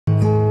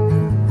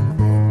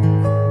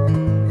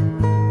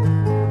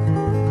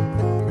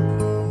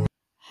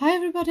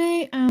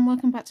everybody and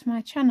welcome back to my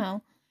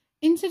channel.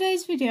 In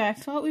today's video I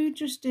thought we would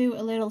just do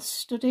a little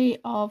study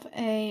of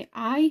a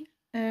eye.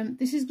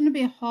 This is going to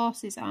be a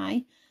horse's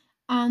eye,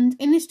 and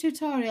in this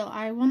tutorial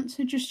I want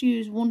to just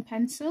use one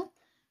pencil.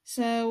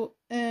 So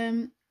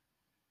we're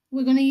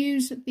going to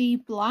use the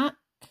black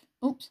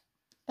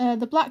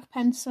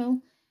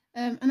pencil,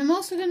 and I'm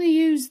also going to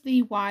use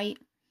the white,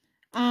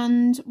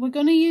 and we're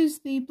going to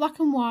use the black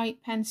and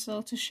white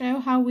pencil to show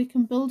how we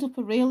can build up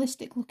a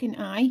realistic looking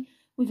eye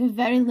with a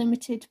very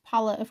limited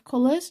palette of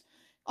colours.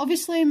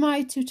 Obviously in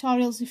my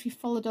tutorials, if you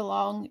followed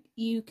along,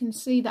 you can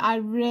see that I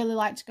really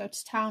like to go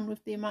to town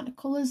with the amount of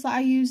colours that I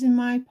use in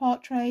my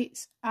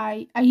portraits.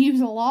 I use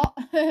a lot.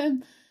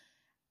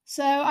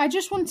 So I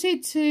just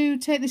wanted to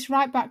take this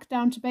right back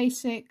down to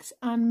basics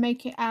and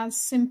make it as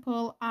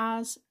simple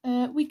as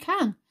we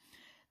can.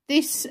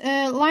 This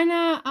line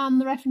art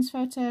and the reference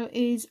photo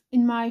is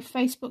in my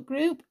Facebook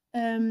group.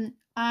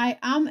 I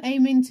am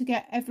aiming to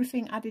get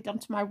everything added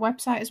onto my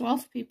website as well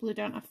for people who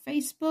don't have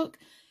Facebook.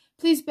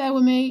 Please bear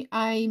with me,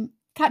 I'm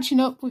catching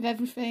up with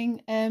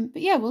everything,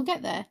 but yeah, we'll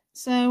get there.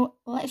 So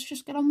let's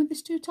just get on with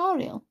this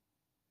tutorial.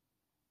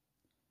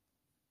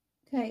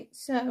 Okay,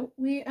 so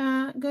we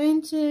are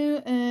going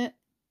to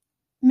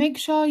make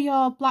sure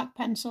your black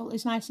pencil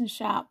is nice and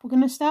sharp. We're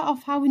going to start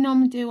off how we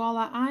normally do all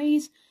our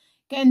eyes,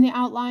 getting the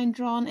outline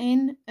drawn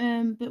in,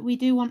 but we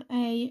do want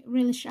a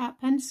really sharp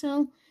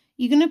pencil.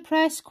 You're going to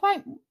press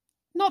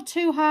not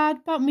too hard,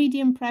 about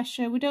medium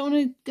pressure. We don't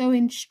want to go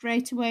in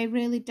straight away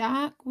really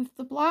dark with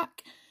the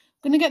black.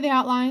 We're going to get the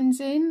outlines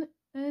in,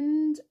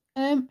 and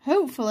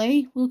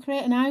hopefully we'll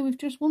create an eye with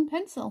just one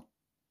pencil.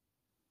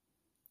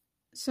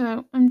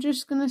 So I'm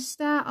just going to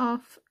start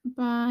off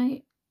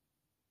by,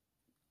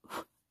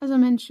 as I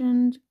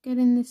mentioned,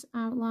 getting this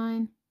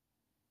outline.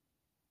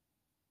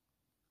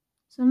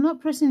 So I'm not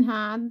pressing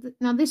hard.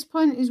 Now this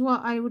point is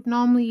what I would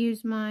normally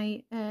use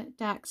my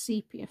dark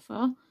sepia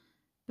for.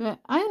 But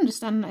I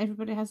understand that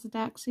everybody has the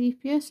dark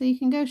sepia, so you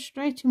can go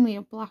straight in with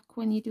your black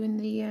when you're doing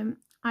the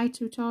eye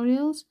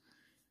tutorials.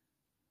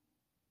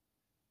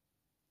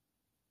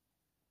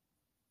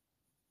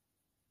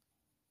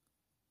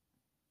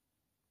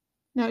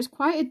 Now it's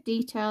quite a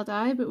detailed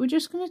eye, but we're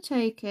just going to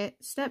take it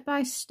step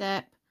by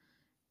step,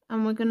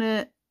 and we're going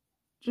to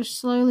just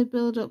slowly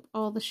build up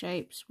all the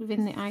shapes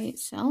within the eye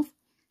itself.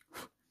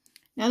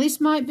 Now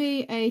this might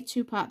be a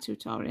two-part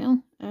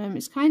tutorial.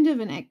 It's kind of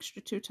an extra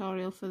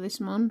tutorial for this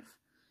month,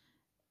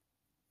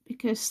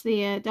 because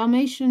the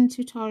Dalmatian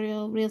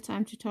tutorial,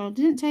 real-time tutorial,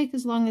 didn't take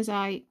as long as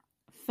I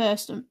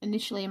first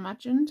initially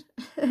imagined.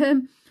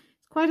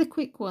 It's quite a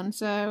quick one,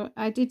 so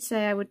I did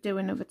say I would do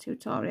another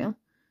tutorial.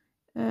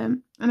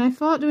 And I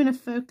thought doing a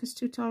focus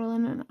tutorial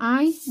on an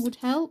eye would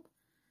help,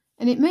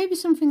 and it may be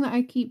something that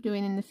I keep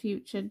doing in the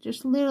future,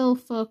 just little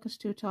focus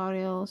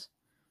tutorials.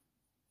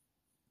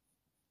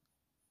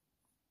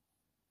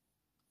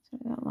 So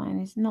that line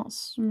is not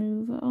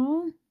smooth at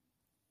all.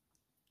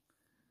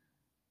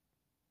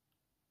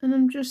 And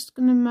I'm just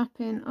going to map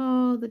in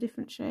all the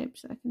different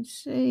shapes I can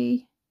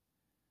see.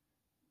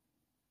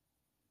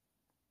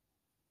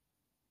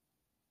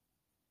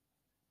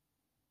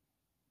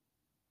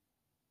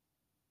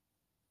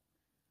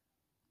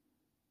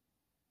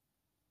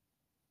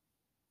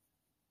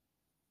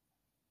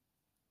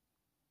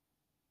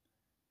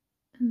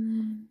 And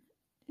then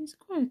it's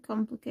quite a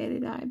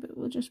complicated eye, but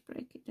we'll just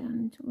break it down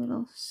into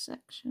little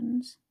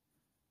sections.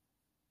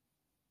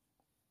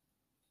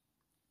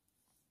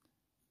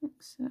 Like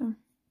so.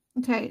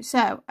 Okay,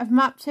 so I've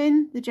mapped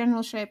in the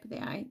general shape of the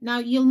eye. Now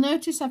you'll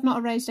notice I've not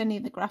erased any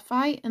of the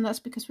graphite, and that's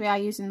because we are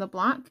using the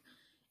black.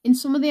 In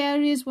some of the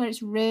areas where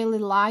it's really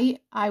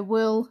light, I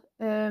will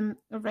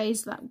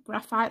erase that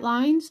graphite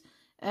lines.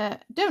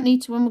 Don't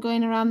need to when we're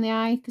going around the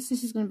eye, because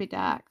this is going to be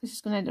dark. This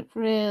is going to end up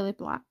really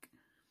black.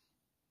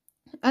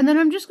 And then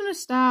I'm just going to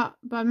start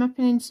by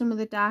mapping in some of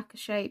the darker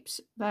shapes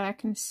that I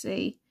can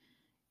see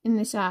in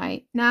this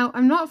eye. Now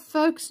I'm not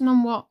focusing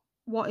on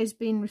what is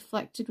being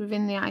reflected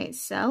within the eye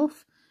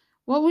itself.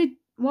 What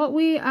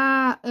we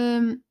are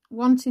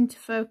wanting to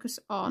focus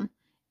on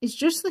is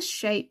just the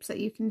shapes that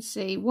you can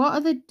see. What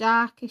are the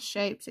darkest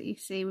shapes that you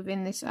see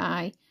within this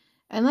eye?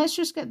 And let's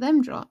just get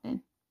them drawn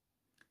in.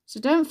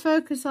 So don't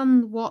focus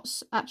on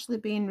what's actually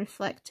being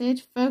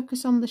reflected,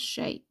 focus on the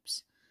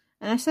shapes.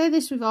 And I say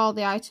this with all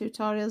the eye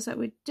tutorials that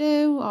we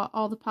do, or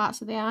all the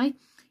parts of the eye.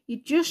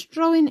 You're just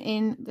drawing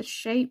in the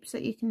shapes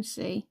that you can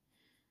see.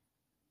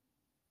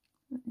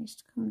 That needs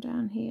to come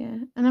down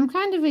here, and I'm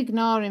kind of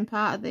ignoring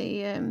part of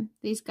the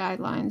these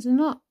guidelines. They're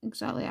not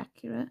exactly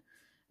accurate,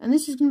 and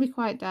this is going to be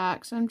quite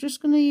dark, so I'm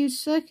just going to use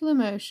circular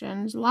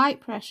motions,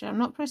 light pressure. I'm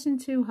not pressing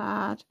too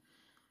hard.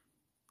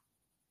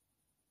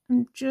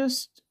 I'm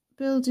just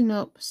building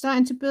up,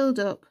 starting to build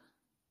up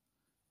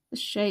the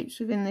shapes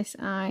within this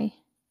eye.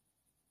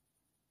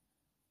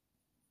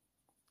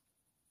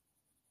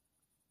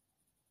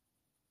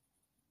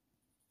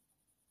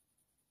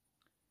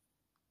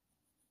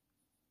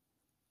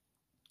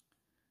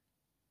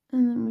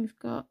 And then we've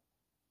got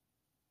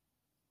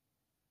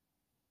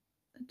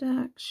a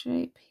dark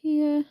shape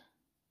here.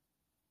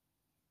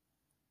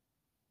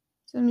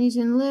 So I'm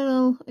using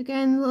little,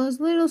 again,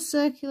 those little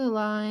circular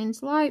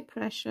lines, light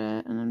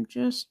pressure, and I'm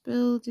just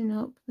building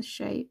up the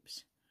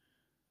shapes.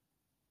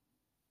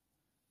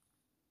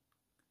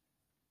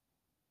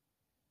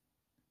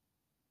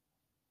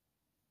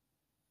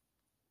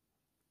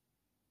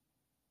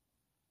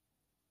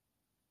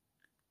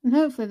 And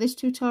hopefully this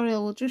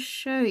tutorial will just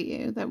show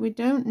you that we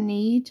don't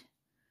need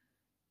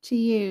to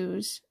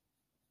use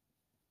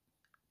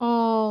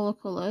all the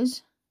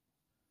colours.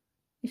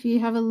 If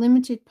you have a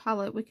limited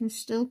palette, we can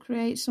still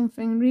create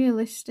something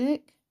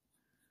realistic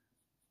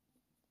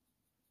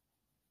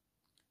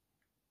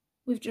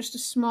with just a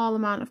small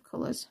amount of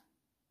colours.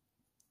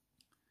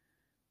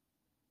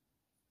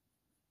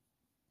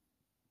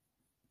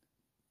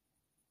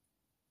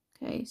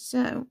 Okay,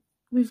 so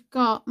we've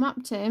got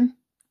mapped in,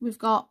 we've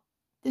got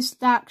this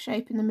dark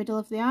shape in the middle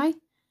of the eye,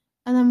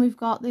 and then we've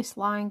got this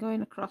line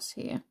going across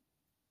here.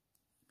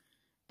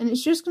 And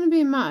it's just going to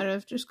be a matter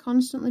of just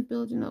constantly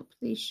building up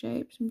these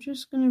shapes. I'm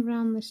just going to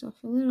round this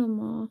off a little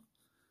more.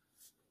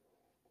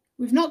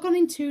 We've not gone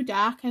in too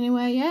dark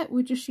anywhere yet.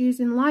 We're just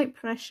using light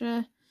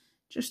pressure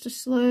just to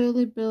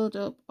slowly build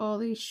up all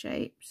these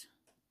shapes.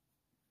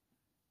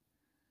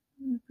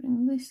 I'm going to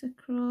bring this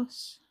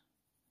across.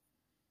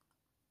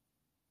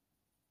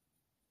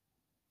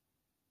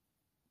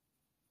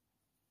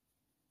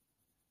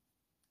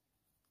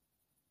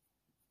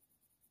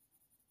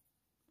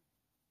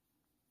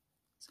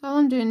 So all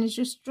I'm doing is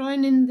just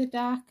drawing in the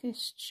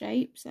darkest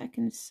shapes I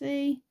can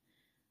see.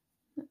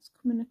 That's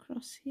coming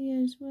across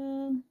here as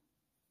well.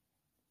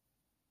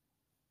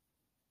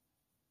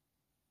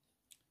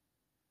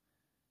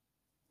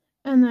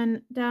 And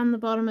then down the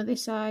bottom of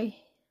this eye,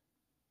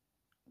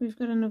 we've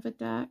got another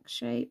dark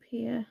shape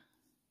here.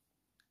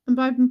 And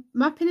by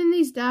mapping in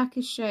these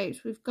darkest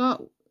shapes, we've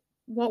got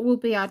what will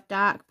be our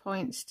dark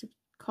points to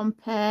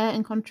compare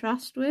and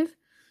contrast with.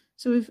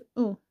 So we've,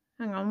 oh,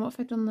 hang on, what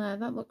have I done there?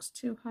 That looks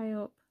too high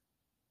up.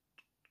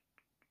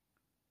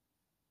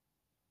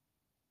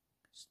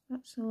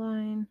 That's a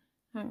line.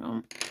 Hang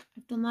on,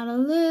 I've done that a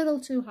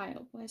little too high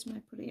up. Where's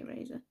my pretty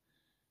eraser?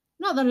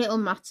 Not that it'll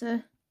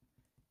matter.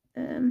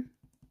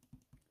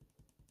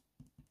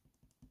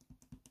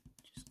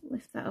 Just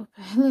lift that up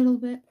a little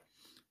bit.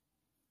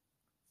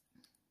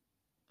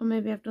 Or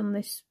maybe I've done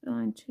this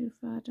line too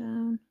far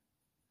down.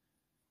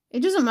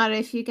 It doesn't matter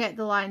if you get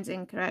the lines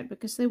incorrect,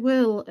 because they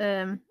will,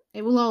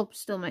 it will all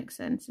still make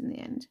sense in the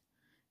end.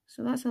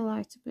 So that's a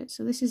lighter bit.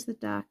 So this is the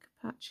dark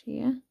patch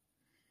here.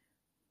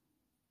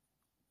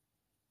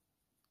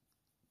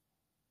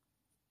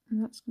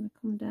 And that's going to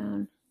come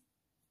down.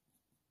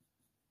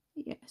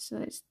 Yeah, so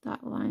it's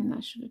that line that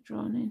I should have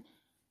drawn in.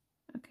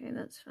 Okay,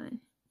 that's fine.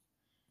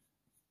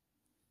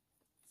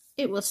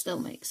 It will still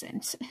make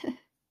sense.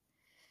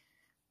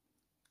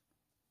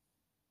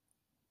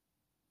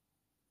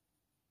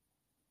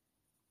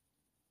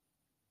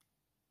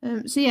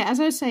 So yeah,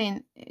 as I was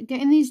saying,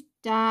 getting these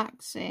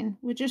darks in,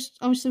 we're just,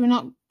 obviously we're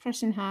not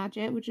pressing hard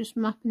yet, we're just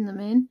mapping them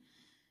in.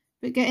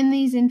 But getting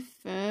these in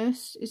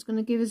first is going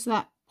to give us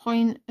that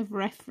point of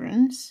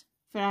reference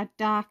for our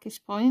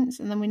darkest points,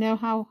 and then we know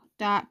how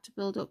dark to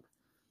build up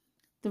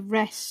the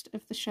rest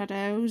of the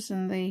shadows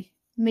and the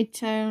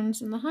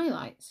midtones and the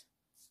highlights.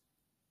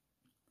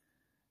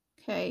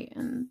 Okay,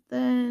 and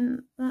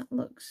then that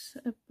looks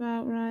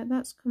about right.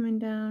 That's coming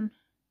down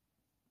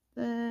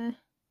there.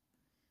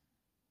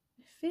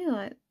 I feel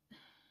like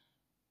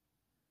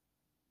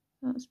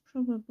that's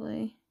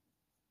probably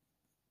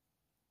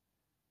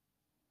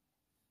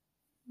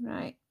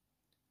right.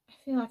 I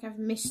feel like I've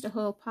missed a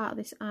whole part of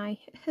this eye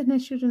and I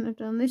shouldn't have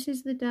done. This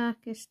is the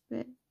darkest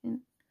bit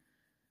in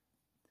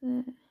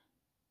there,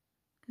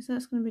 because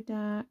that's going to be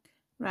dark.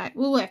 Right,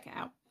 we'll work it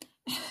out.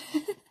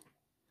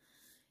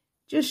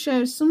 Just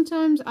shows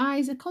sometimes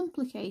eyes are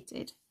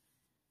complicated.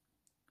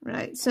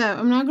 Right, so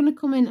I'm now going to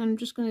come in and I'm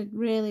just going to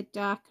really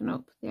darken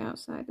up the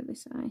outside of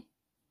this eye.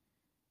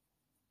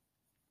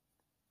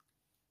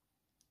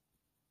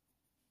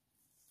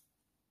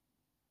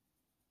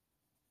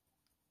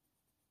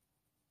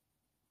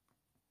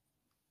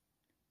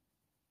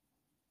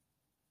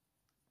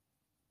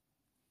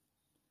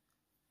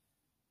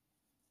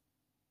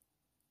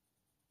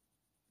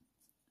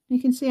 You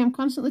can see I'm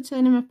constantly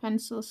turning my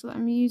pencil so that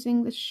I'm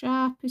using the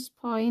sharpest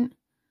point.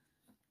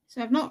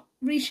 So I've not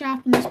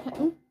resharpened this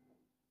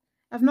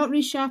I've not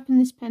resharpened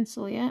this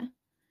pencil yet.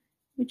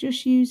 We're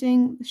just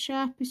using the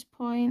sharpest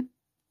point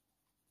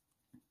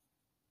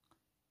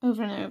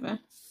over and over.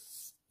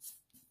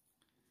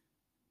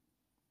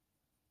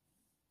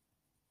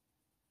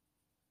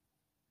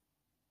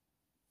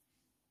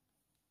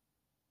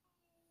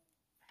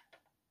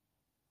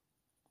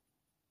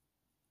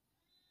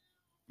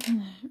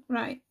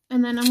 Right,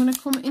 and then I'm going to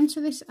come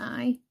into this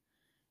eye,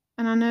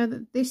 and I know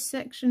that this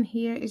section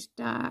here is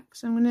dark,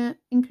 so I'm going to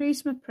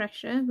increase my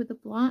pressure with the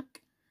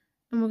black,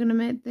 and we're going to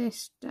make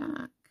this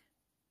dark.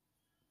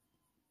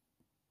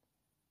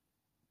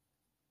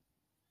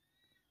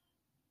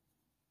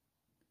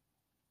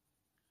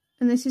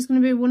 And this is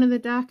going to be one of the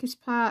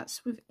darkest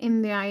parts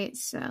within the eye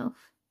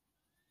itself.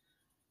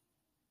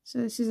 So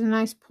this is a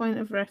nice point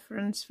of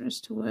reference for us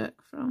to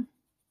work from.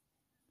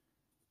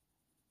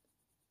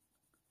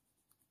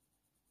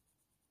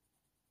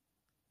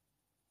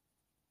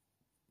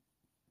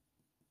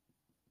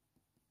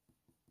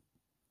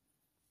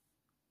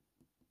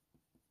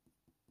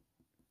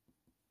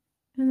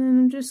 And then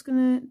I'm just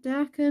going to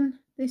darken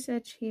this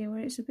edge here where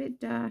it's a bit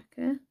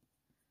darker,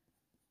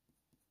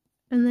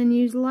 and then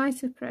use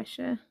lighter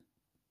pressure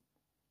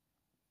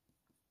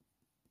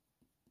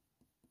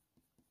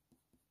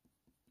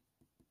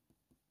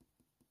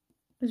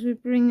as we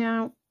bring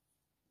out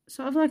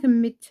sort of like a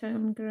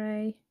mid-tone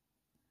grey.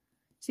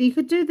 So you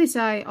could do this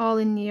eye all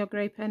in your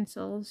grey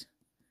pencils.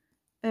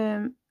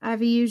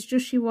 Either use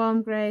just your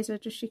warm greys or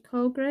just your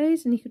cold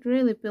greys, and you could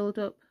really build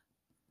up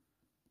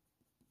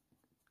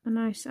a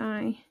nice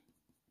eye.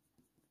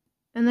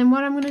 And then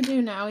what I'm going to do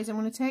now is I'm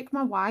going to take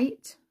my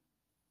white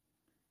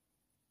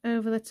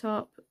over the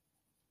top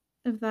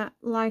of that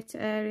lighter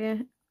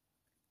area,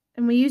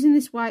 and we're using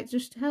this white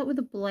just to help with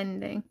the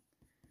blending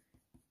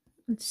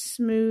and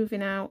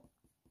smoothing out.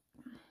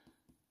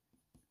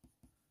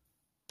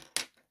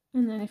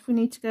 And then if we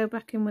need to go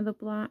back in with a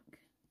black,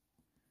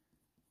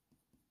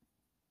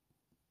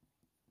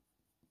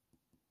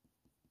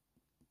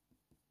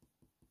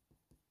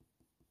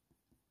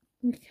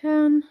 we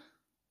can.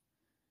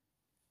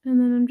 And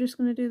then I'm just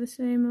going to do the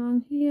same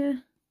along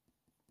here.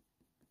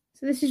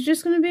 So this is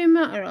just going to be a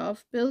matter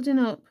of building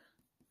up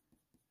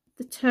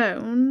the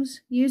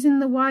tones, using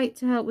the white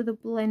to help with the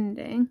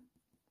blending,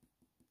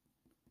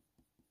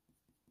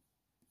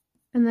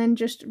 and then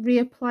just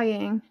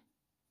reapplying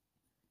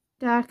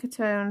darker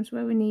tones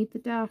where we need the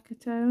darker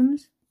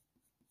tones.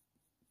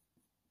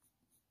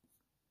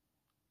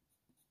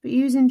 But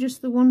using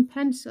just the one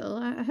pencil,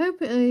 I hope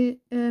it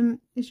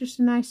is just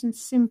a nice and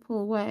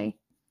simple way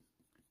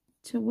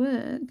to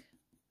work.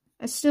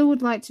 I still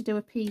would like to do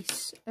a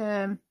piece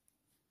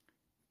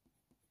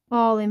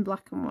all in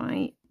black and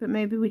white, but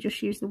maybe we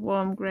just use the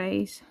warm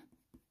greys.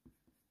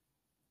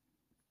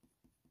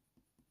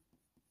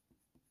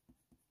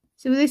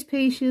 So with this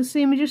piece, you'll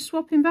see me just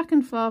swapping back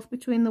and forth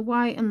between the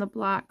white and the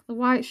black. The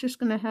white's just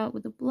going to help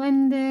with the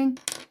blending,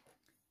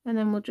 and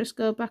then we'll just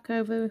go back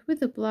over with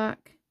the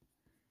black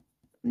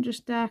and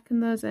just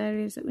darken those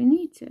areas that we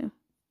need to.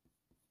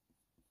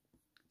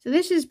 So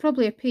this is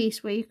probably a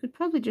piece where you could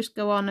probably just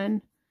go on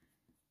and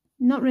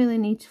not really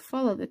need to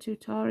follow the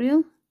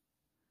tutorial.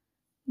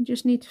 You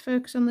just need to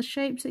focus on the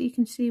shapes that you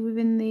can see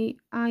within the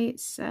eye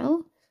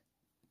itself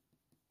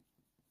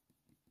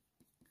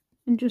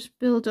and just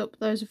build up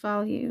those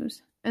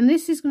values. And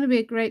this is going to be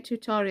a great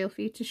tutorial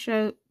for you to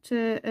show,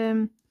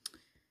 to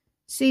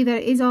see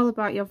that it is all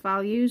about your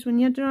values. When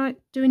you're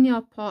doing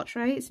your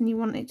portraits and you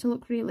want it to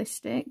look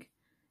realistic,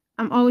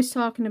 I'm always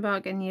talking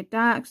about getting your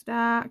darks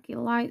dark,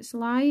 your lights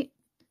light.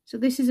 So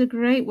this is a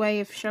great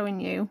way of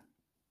showing you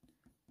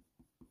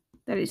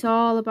that it's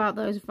all about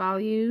those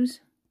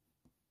values.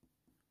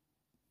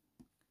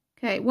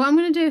 Okay, what I'm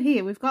going to do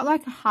here, we've got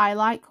like a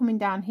highlight coming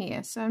down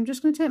here. So I'm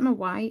just going to take my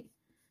white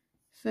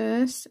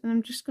first, and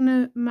I'm just going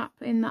to map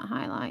in that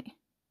highlight.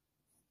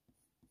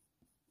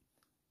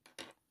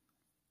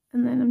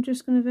 And then I'm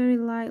just going to very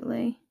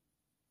lightly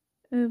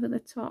over the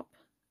top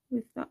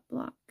with that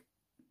black.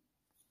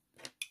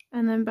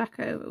 And then back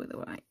over with the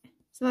white.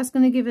 So that's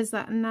going to give us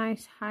that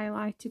nice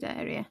highlighted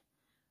area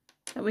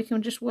that we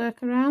can just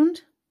work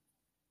around.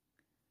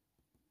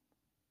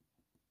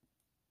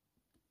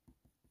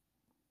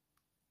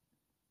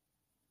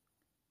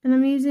 And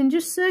I'm using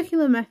just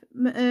circular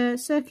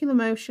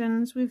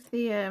motions with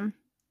the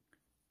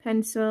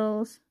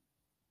pencils.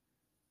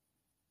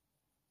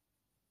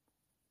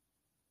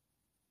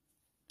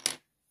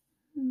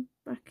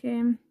 Back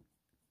in.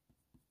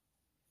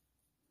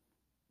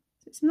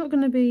 It's not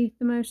going to be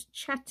the most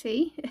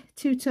chatty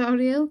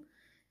tutorial,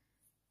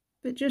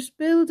 but just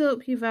build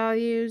up your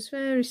values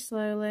very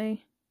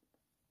slowly.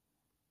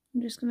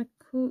 I'm just going to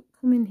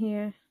come in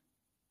here.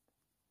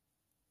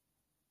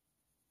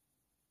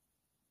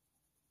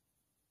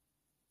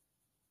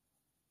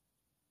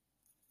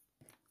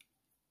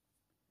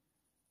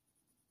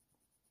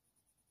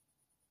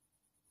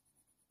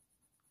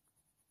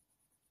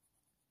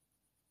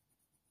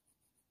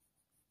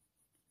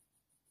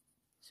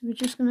 So we're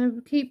just going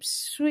to keep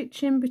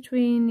switching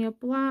between your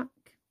black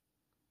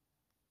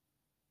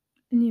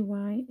and your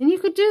white. And you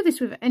could do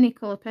this with any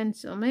colour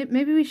pencil.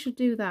 Maybe we should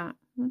do that.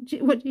 What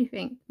do you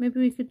think?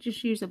 Maybe we could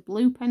just use a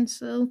blue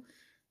pencil,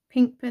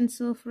 pink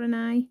pencil for an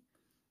eye.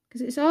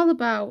 Because it's all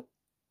about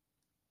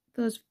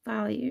those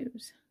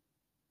values.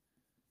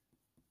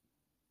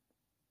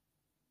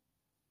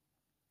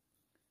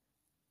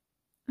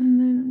 And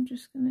then I'm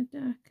just going to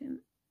darken.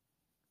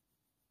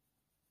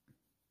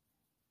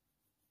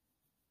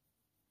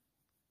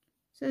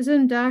 So as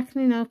I'm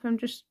darkening up, I'm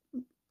just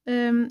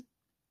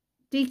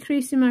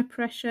decreasing my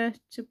pressure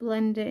to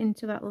blend it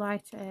into that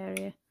lighter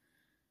area.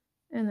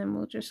 And then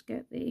we'll just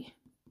get the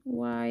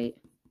white.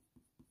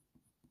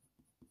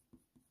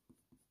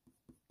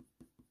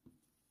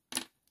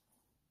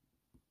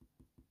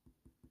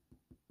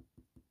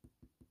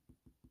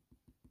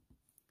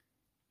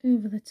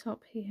 over the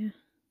top here.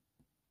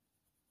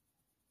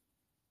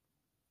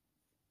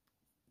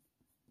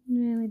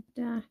 Really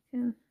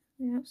darken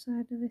the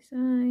outside of this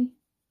eye.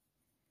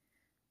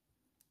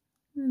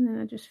 And then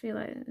I just feel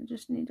like I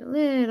just need a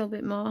little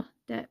bit more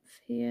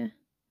depth here.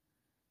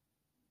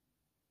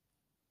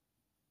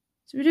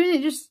 So we're doing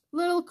it just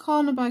little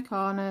corner by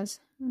corners,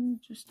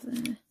 and just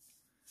there.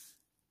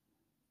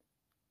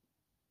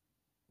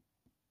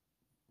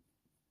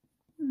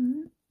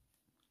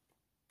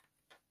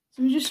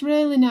 So we're just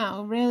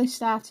really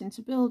starting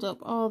to build up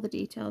all the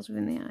details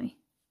within the eye.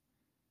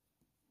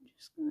 I'm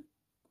just going to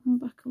come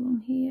back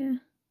along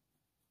here.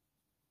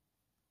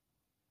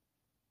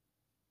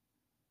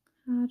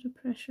 Harder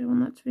pressure, I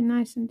want that to be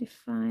nice and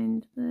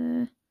defined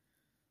there.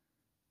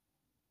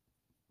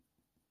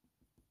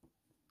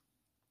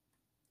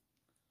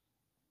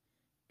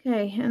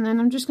 Okay, and then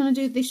I'm just going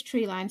to do this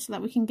tree line so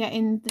that we can get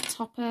in the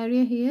top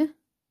area here.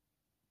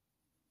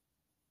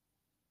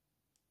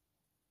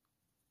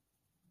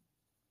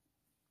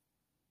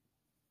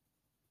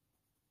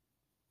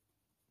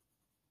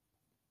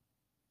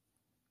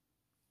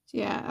 So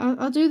yeah,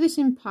 I'll do this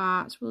in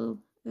parts. We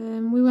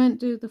won't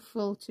do the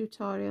full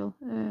tutorial,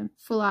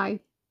 full eye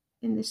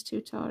in this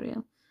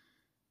tutorial.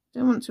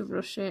 Don't want to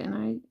rush it,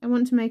 and I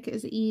want to make it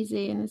as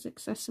easy and as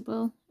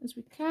accessible as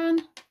we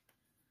can.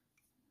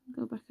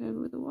 Go back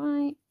over with the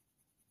white.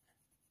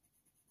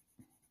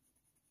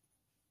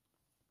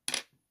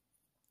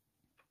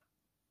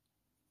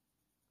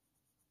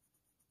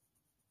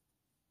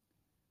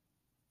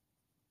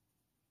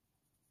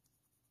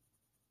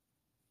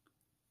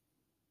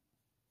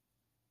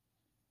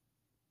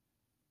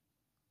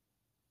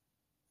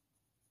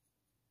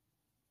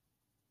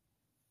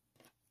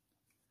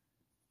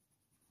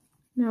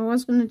 Now I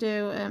was going to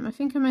do, I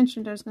think I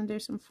mentioned I was going to do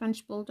some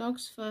French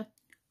Bulldogs for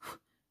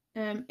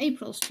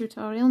April's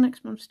tutorial,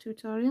 next month's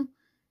tutorial.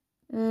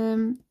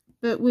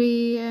 But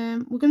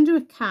we're going to do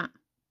a cat.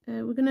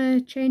 We're going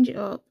to change it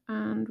up,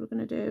 and we're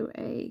going to do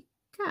a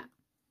cat.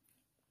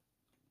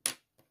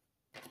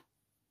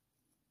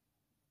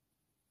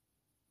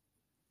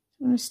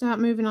 I'm going to start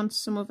moving on to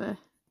some other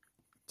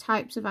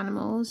types of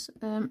animals.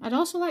 I'd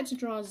also like to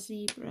draw a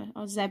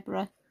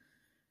zebra.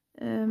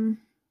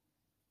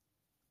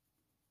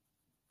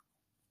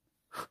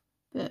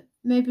 But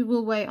maybe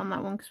we'll wait on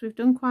that one because we've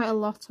done quite a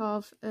lot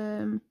of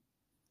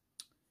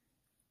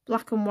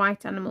black and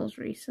white animals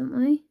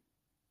recently.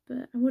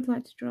 But I would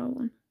like to draw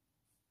one.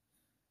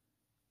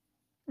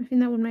 I think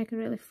that would make a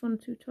really fun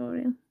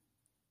tutorial.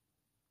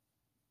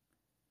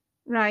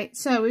 Right,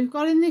 so we've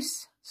got in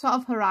this sort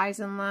of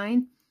horizon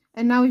line,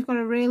 and now we've got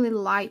a really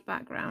light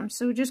background.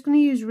 So we're just going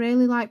to use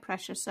really light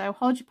pressure. So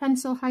hold your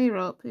pencil higher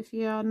up if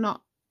you're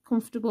not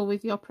comfortable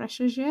with your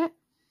pressures yet.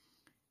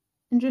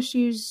 And just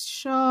use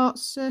short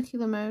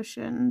circular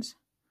motions,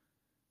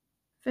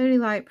 very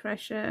light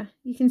pressure.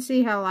 You can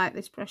see how light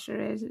this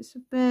pressure is. It's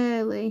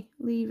barely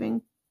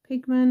leaving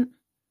pigment.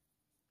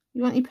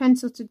 You want your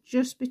pencil to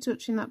just be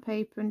touching that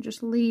paper and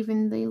just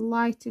leaving the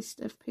lightest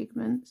of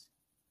pigments.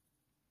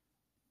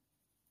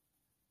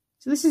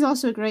 So this is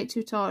also a great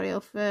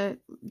tutorial for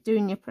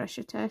doing your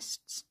pressure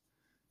tests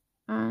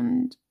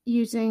and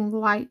using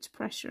light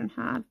pressure and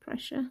hard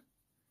pressure.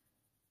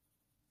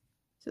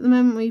 So at the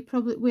moment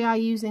we are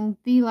using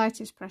the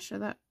lightest pressure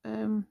that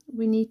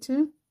we need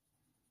to.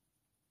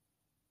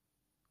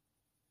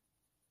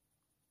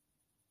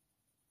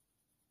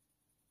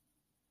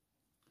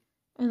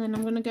 And then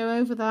I'm going to go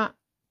over that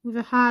with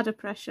a harder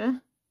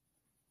pressure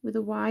with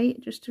a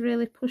white, just to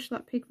really push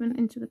that pigment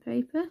into the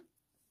paper.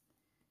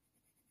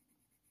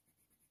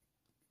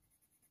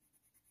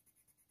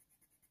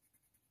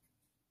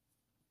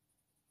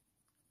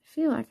 I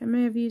feel like I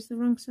may have used the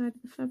wrong side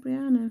of the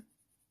Fabriano.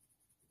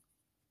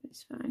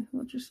 It's fine,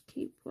 we'll just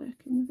keep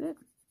working with it.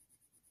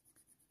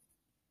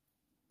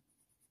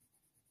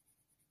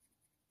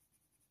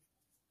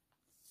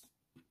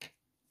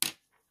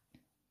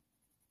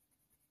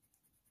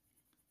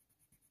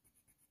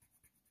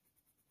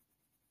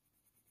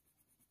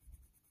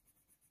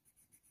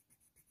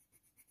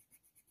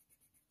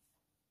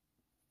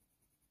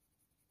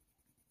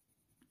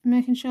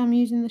 Making sure I'm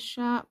using the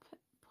sharp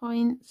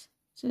point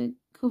to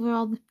cover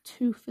all the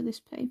tooth of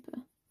this paper.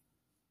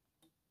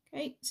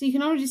 Okay, so you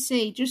can already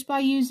see, just by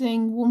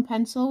using one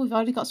pencil, we've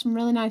already got some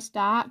really nice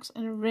darks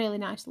and a really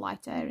nice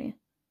light area.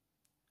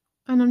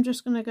 And I'm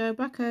just going to go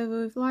back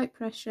over with light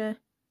pressure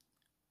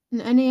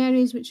in any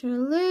areas which are a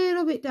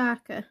little bit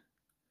darker.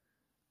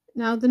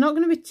 Now, they're not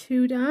going to be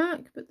too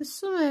dark, but there's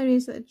some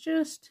areas that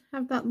just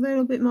have that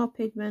little bit more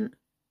pigment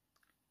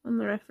on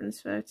the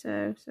reference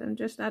photo. So I'm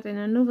just adding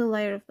another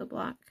layer of the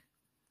black.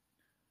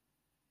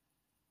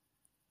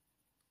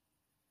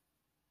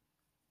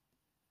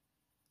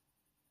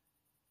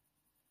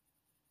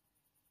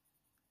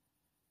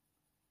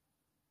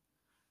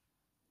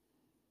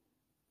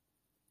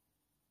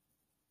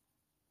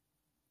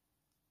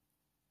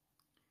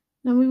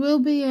 Now we will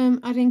be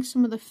adding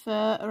some of the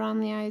fur around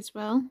the eye as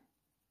well.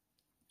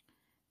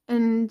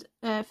 And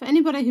for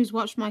anybody who's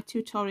watched my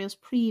tutorials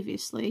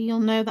previously, you'll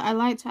know that I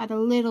like to add a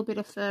little bit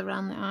of fur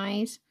around the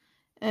eyes.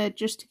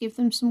 just to give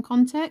them some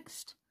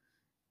context.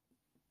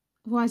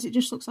 Otherwise it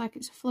just looks like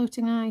it's a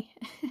floating eye.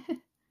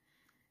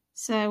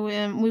 So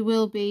we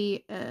will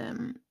be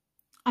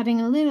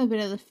adding a little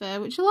bit of the fur,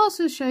 which will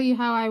also show you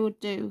how I would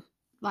do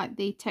like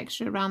the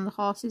texture around the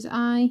horse's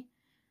eye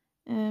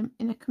in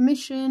a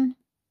commission.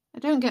 I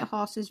don't get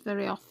horses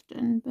very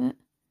often, but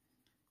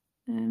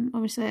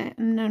obviously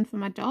I'm known for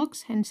my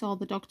dogs, hence all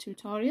the dog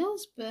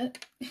tutorials,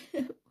 but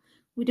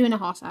we're doing a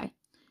horse eye.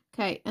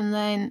 Okay, and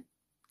then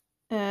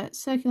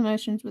circular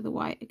motions with the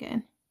white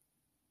again.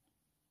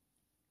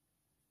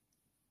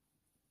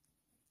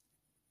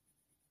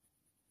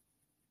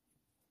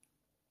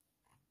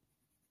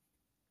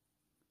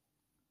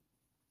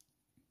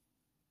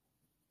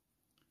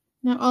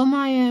 Now all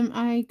my,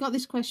 I got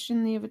this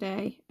question the other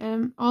day,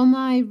 all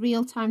my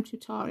real-time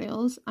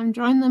tutorials, I'm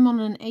drawing them on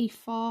an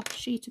A4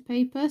 sheet of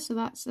paper, so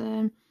that's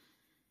 9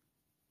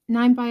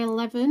 by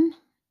 11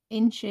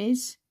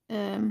 inches,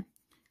 and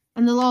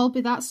they'll all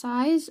be that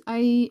size.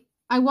 I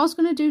was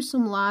going to do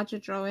some larger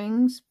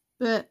drawings,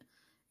 but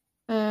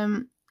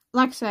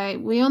like I say,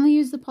 we only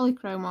use the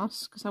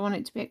Polychromos because I want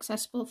it to be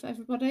accessible for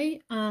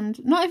everybody,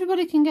 and not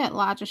everybody can get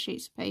larger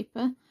sheets of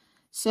paper.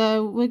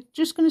 So we're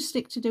just going to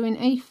stick to doing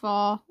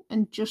A4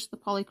 and just the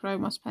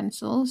Polychromos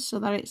pencils so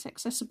that it's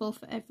accessible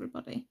for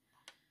everybody.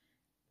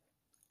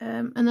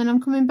 And then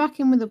I'm coming back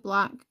in with the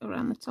black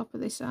around the top of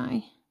this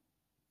eye.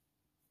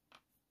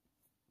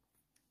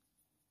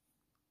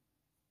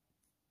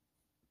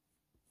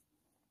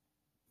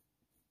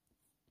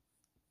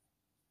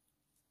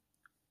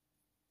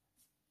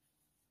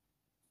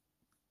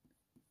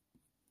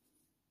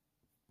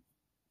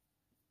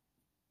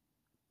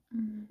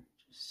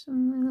 Just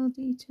some little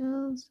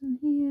details in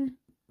here,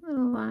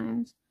 little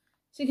lines.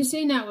 So you can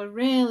see now we're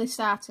really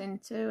starting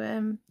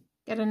to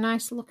get a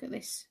nice look at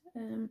this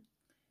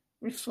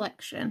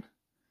reflection.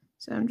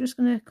 So I'm just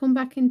going to come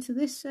back into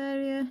this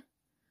area.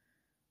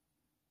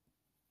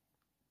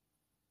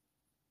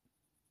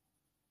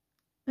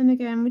 And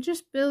again, we're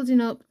just building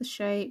up the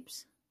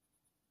shapes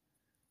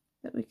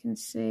that we can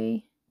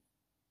see.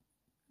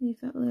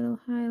 Leave that little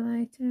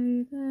highlight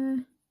area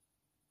there.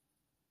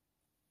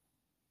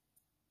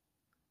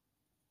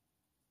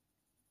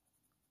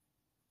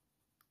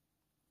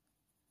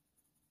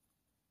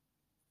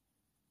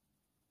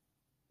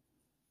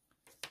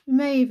 We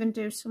may even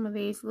do some of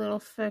these little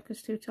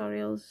focus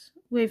tutorials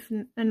with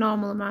a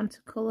normal amount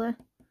of colour.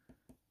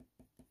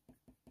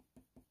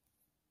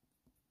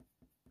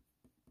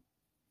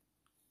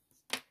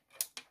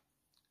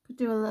 Could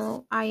do a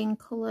little eye in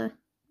colour,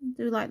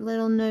 do like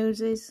little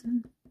noses.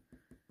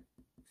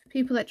 For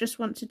people that just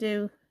want to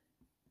do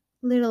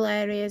little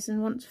areas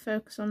and want to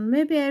focus on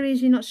maybe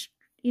areas you're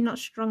not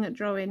strong at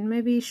drawing.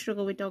 Maybe you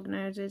struggle with dog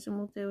noses, and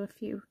we'll do a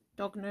few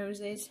dog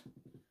noses.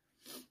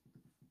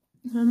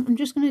 I'm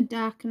just going to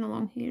darken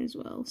along here as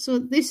well. So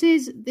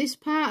this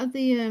part of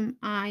the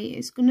eye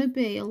is going to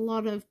be a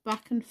lot of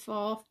back and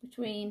forth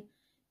between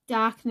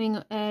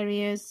darkening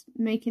areas,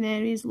 making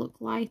areas look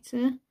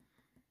lighter.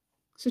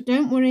 So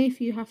don't worry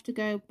if you have to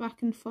go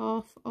back and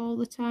forth all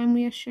the time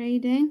we are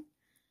shading.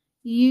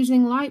 You're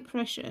using light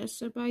pressure,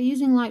 so by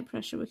using light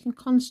pressure we can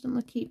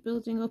constantly keep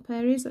building up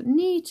areas that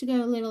need to go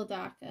a little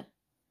darker.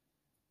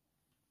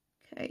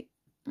 Okay,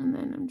 and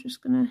then I'm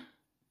just going to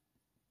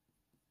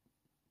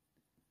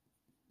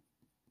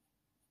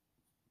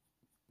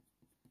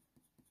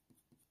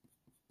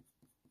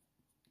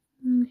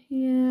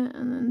here,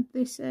 and then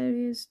this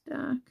area is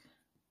dark.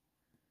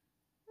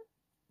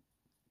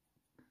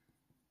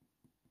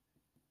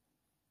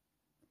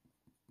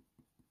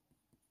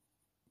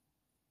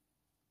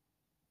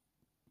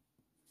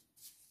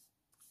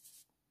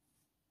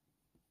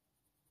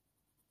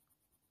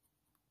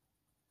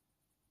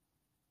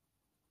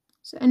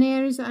 So any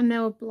areas that I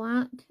know are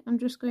black, I'm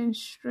just going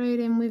straight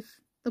in with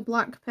the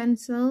black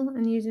pencil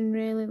and using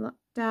really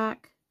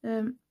dark,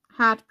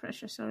 hard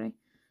pressure, sorry,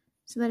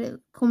 so that it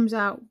comes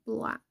out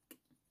black.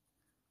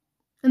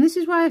 And this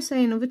is why I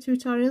say in other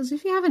tutorials,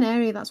 if you have an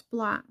area that's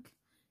black,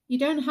 you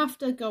don't have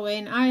to go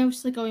in. I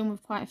obviously go in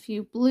with quite a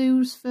few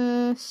blues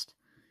first,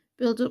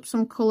 build up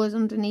some colours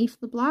underneath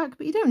the black,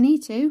 but you don't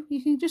need to.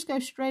 You can just go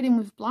straight in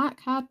with black,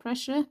 hard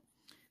pressure,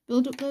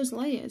 build up those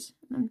layers.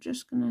 And I'm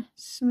just going to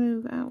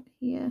smooth out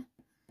here.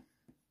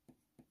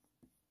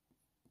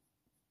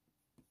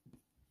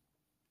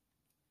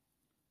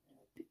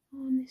 A bit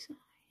more on this side.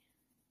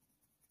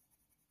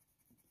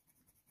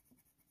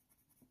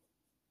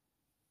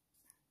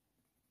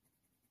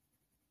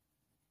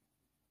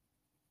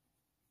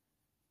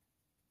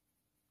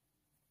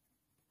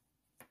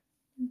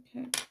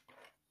 Okay,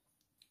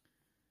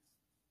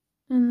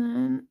 and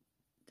then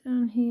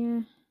down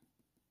here,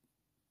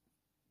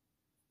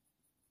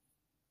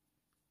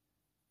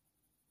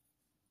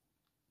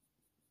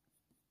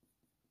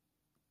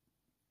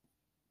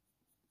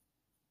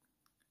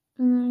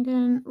 and then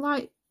again,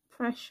 light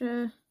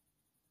pressure,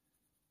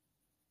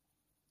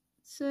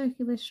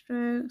 circular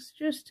strokes,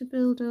 just to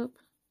build up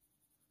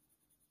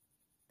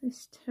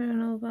this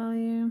tonal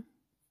value.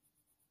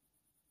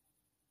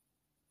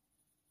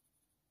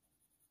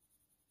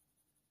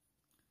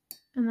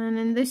 And then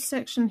in this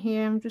section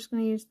here, I'm just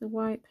going to use the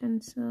white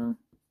pencil.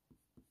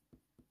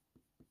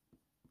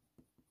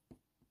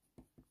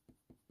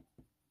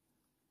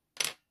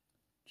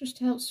 Just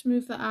to help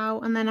smooth that out,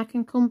 and then I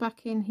can come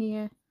back in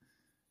here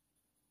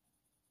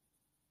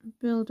and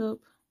build up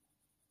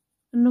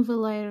another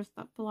layer of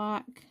that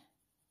black.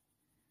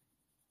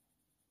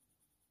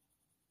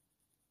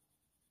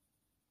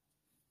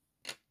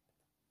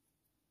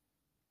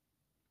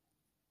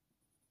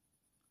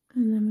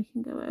 And then we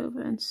can go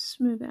over and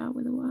smooth it out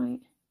with the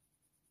white.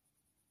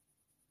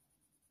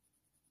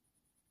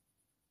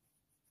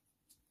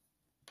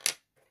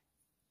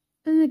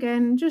 And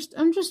again,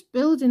 I'm just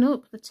building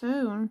up the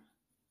tone.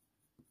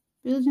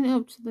 Building it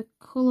up to the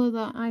colour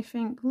that I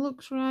think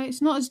looks right.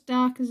 It's not as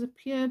dark as a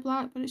pure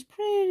black, but it's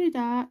pretty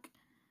dark.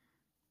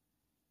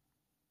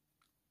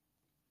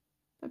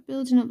 By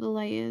building up the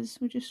layers,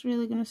 we're just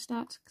really going to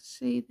start to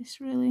see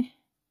this really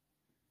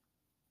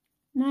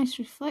nice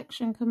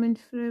reflection coming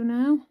through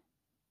now.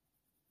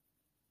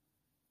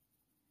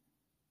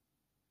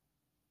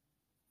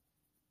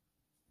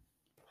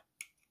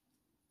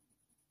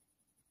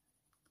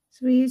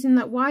 So we're using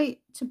that white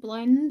to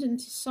blend and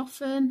to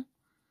soften,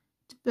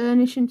 to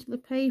burnish into the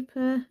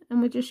paper,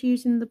 and we're just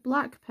using the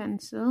black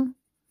pencil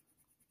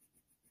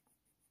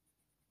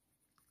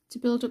to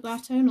build up our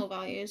tonal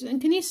values.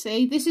 And can you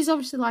see, this is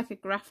obviously like a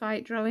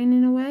graphite drawing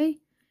in a way.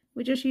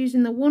 We're just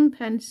using the one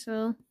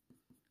pencil,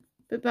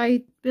 but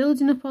by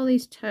building up all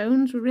these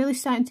tones, we're really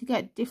starting to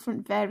get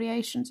different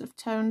variations of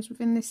tones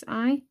within this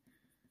eye.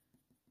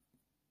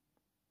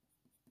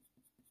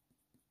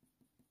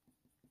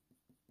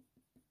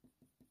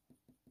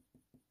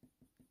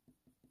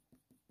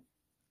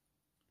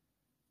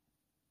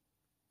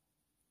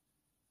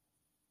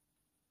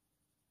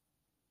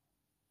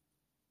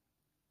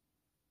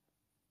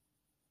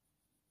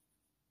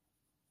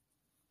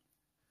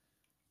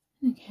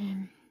 Okay,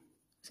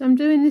 so I'm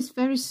doing this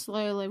very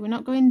slowly. We're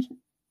not going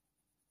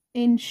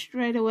in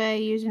straight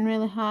away using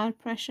really hard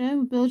pressure.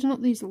 We're building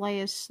up these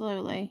layers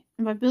slowly,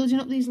 and by building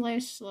up these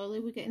layers slowly,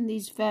 we're getting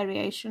these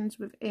variations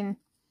within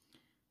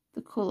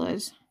the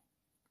colours,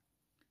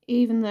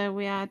 even though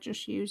we are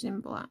just using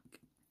black.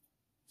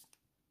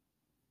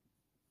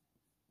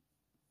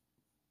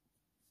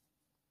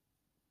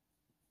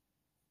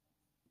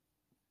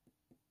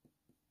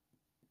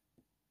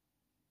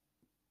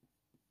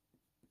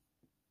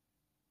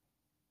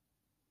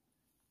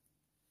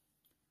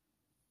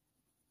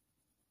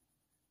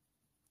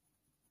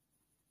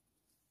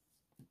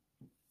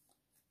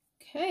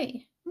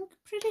 Okay, I'm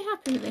pretty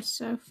happy with this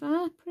so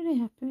far, pretty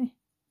happy.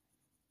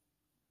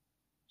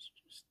 Let's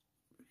just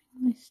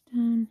bring this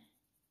down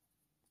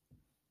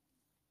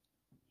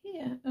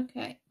here.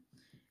 Okay,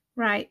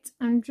 right,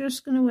 I'm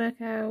just going to work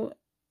out,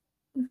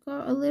 we've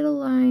got a little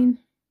line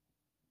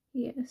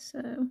here,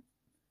 so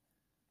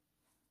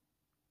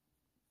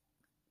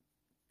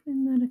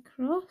bring that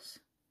across.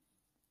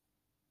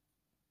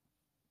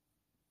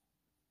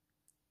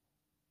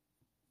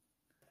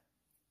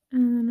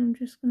 And then I'm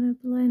just going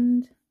to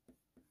blend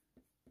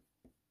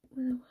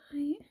with a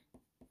white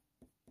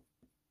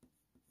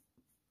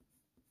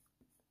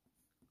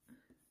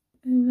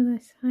over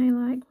this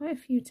highlight quite a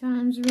few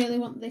times. I really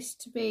want this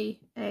to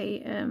be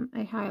a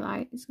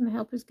highlight. It's going to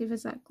help us give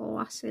us that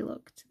glassy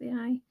look to the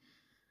eye.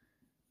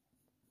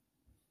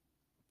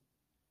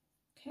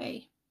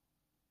 Okay,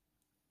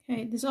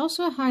 there's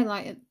also a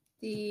highlight at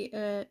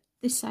the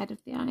this side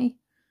of the eye,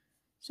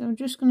 so I'm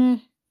just going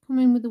to come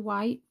in with the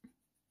white.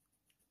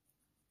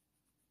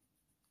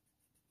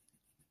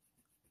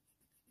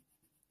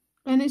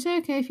 And it's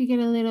okay if you get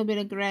a little bit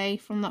of grey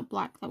from that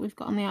black that we've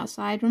got on the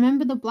outside.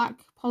 Remember, the black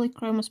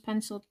Polychromos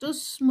pencil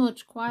does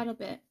smudge quite a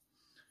bit.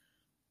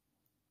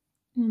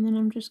 And then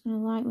I'm just going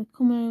to lightly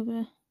come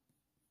over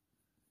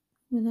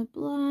with a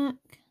black.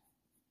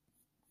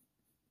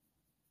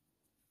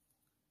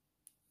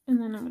 And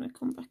then I'm going to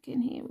come back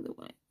in here with a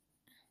white.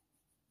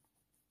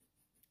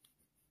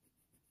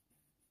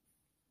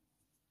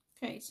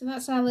 Okay, so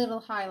that's our little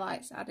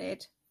highlights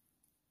added.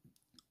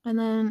 And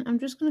then I'm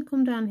just going to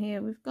come down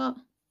here. We've got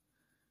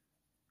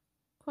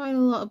quite a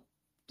lot of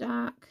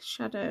dark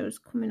shadows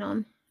coming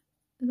on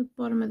at the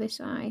bottom of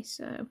this eye,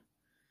 so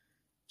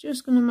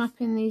just going to map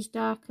in these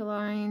darker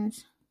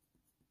lines.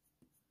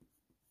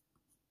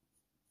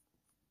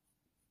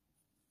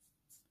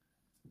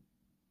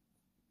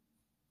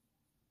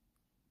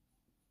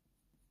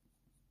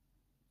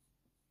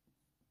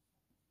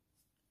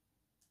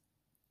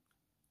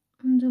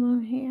 And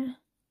along here.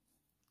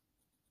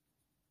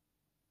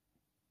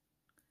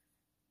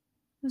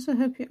 I also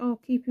hope you're all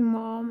keeping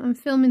warm. I'm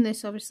filming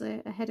this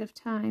obviously ahead of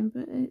time,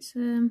 but it's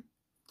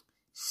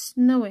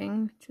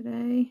snowing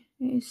today.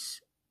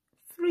 It's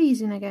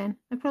freezing again.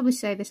 I probably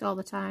say this all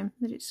the time,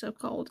 that it's so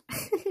cold.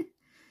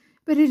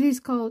 But it is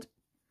cold.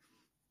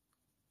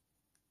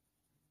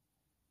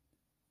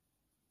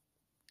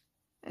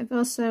 I've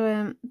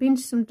also been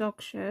to some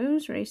dog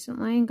shows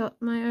recently and got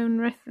my own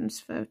reference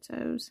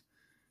photos,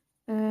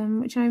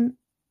 which I'm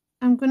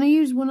going to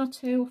use one or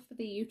two for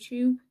the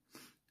YouTube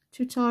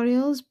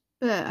tutorials,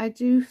 but I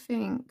do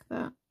think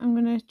that I'm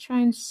going to try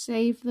and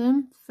save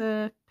them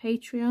for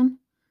Patreon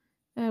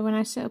when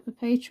I set up a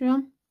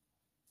Patreon.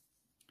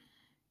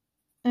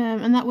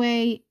 And that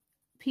way,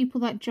 people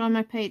that join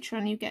my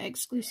Patreon, you get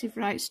exclusive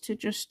rights to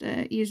just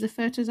use the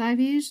photos I've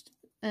used.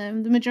 The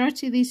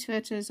majority of these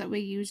photos that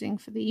we're using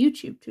for the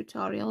YouTube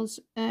tutorials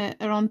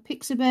are on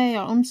Pixabay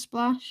or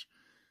Unsplash.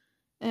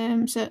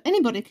 So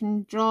anybody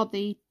can draw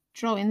the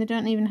drawing, they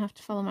don't even have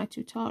to follow my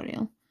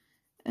tutorial.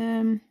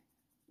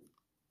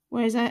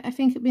 Whereas I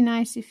think it'd be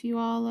nice if you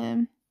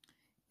all,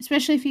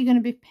 especially if you're going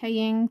to be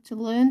paying to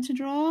learn to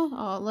draw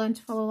or learn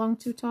to follow along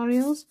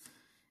tutorials,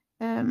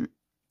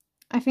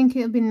 I think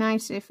it'll be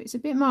nice if it's a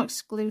bit more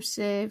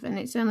exclusive and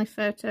it's only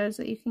photos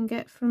that you can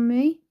get from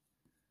me.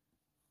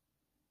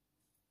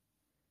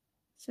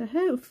 So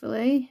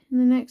hopefully in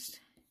the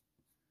next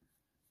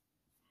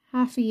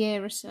half a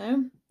year or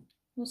so,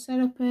 we'll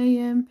set up a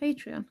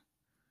Patreon.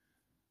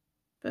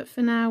 But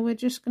for now, we're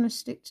just going to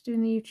stick to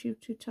doing the YouTube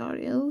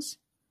tutorials.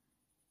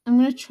 I'm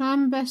going to try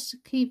my best to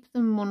keep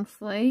them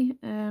monthly.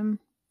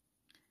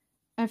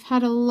 I've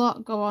had a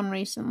lot go on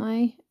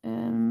recently.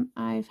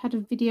 I've had a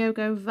video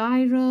go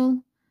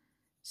viral,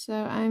 so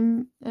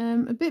I'm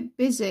a bit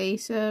busy.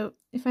 So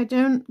if I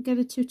don't get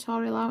a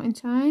tutorial out in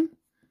time,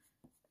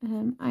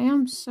 I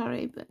am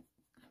sorry, but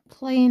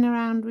playing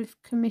around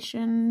with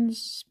commissions,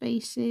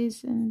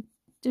 spaces, and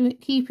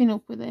keeping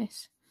up with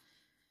this.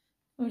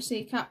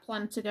 Obviously, Cat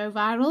planned to go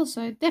viral,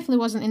 so it definitely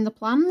wasn't in the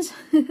plans.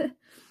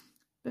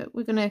 But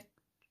we're going to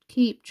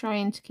keep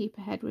trying to keep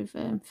ahead with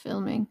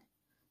filming,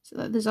 so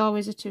that there's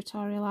always a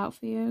tutorial out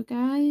for you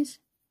guys.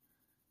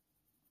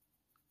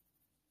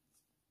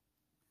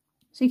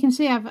 So you can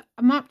see I've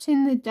mapped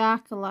in the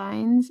darker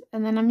lines,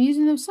 and then I'm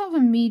using a sort of a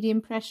medium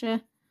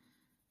pressure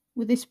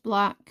with this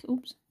black,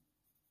 oops,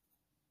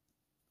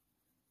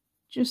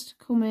 just to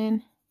come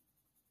in.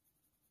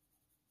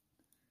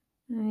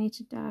 And I need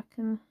to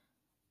darken.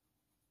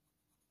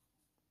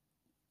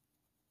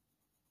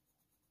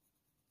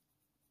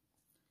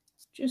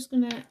 Just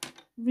going to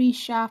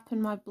resharpen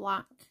my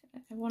black.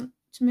 I want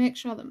to make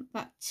sure that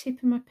that tip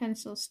of my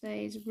pencil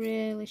stays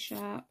really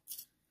sharp,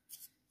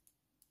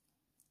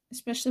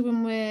 especially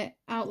when we're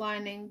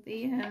outlining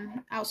the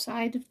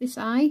outside of this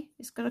eye.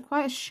 It's got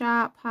quite a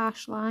sharp,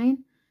 harsh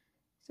line,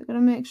 so I've got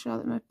to make sure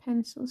that my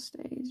pencil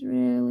stays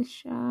really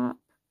sharp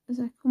as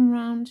I come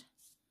round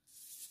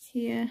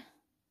here.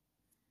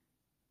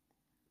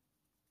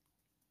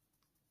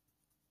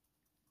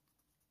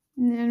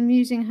 And then I'm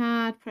using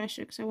hard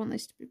pressure because I want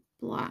this to be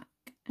black.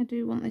 I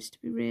do want this to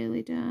be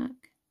really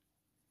dark.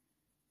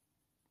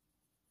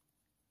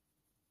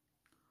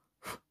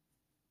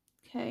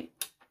 Okay,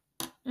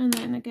 and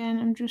then again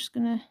I'm just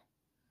going to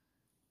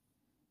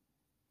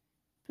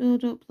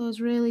build up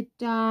those really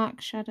dark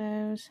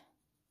shadows.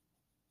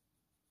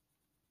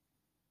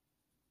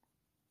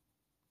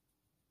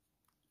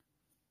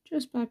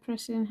 Just by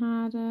pressing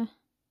harder.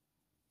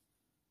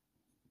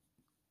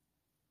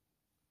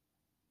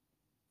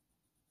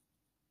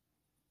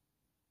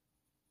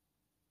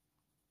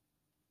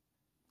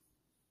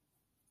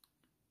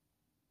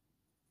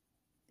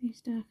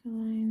 These darker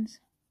lines.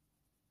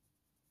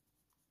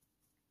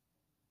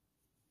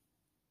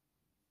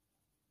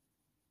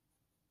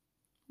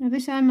 Now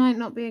this eye might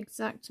not be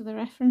exact to the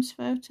reference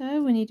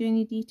photo when you're doing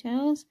your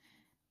details.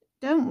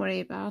 Don't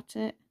worry about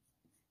it.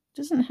 It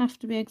doesn't have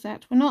to be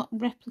exact. We're not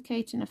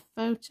replicating a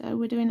photo,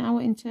 we're doing our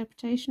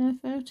interpretation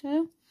of the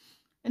photo.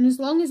 And as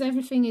long as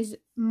everything is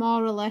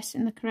more or less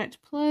in the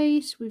correct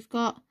place, we've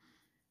got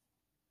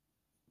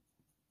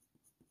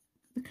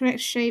the correct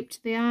shape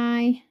to the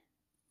eye,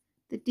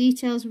 the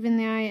details within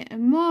the eye are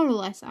more or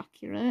less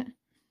accurate.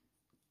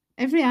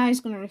 Every eye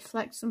is going to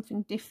reflect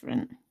something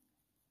different.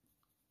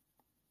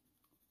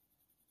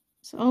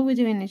 So all we're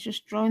doing is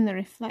just drawing the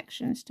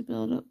reflections to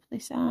build up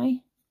this eye.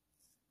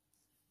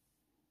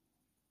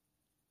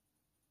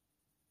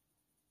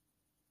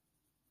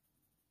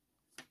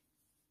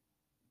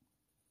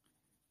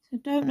 So I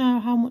don't know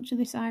how much of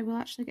this eye will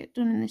actually get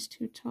done in this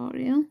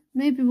tutorial.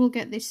 Maybe we'll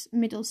get this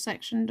middle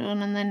section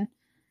done, and then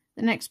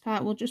the next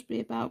part will just be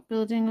about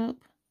building up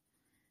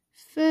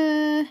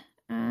fur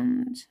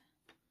and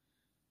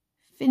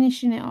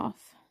finishing it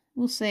off.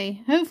 We'll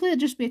see. Hopefully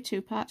it'll just be a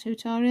 2-part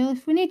tutorial.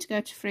 If we need to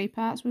go to 3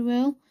 parts, we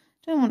will.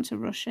 Don't want to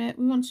rush it.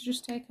 We want to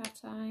just take our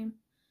time.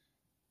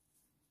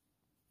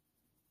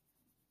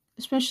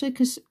 Especially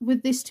because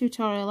with this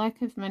tutorial, like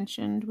I've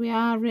mentioned, we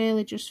are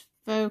really just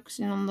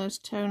focusing on those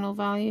tonal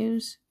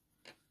values.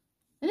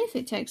 And if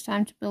it takes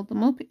time to build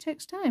them up, it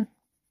takes time.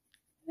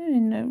 We're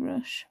in no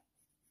rush.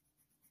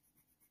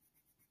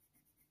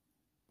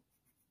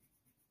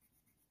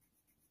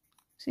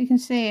 So you can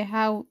see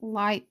how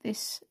light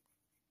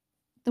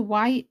the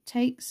white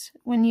takes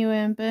when you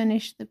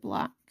burnish the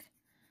black.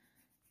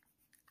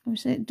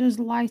 Obviously it does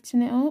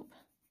lighten it up.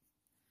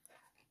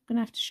 I'm going to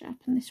have to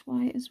sharpen this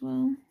white as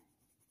well.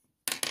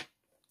 But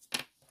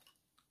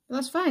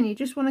that's fine, you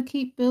just want to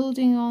keep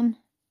building on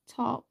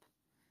top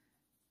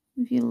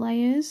with your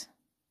layers.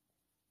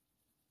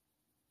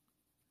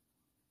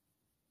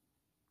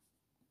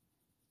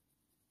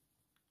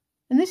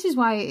 this is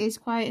why it is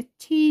quite a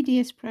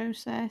tedious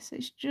process.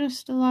 It's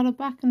just a lot of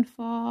back and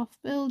forth,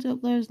 build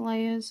up those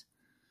layers.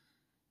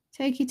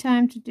 Take your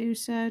time to do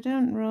so,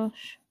 don't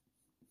rush.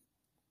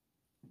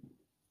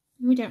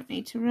 We don't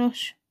need to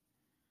rush.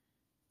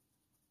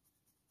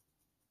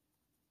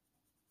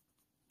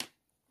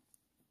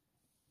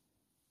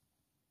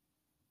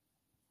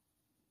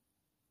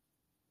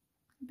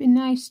 It'd be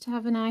nice to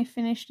have an eye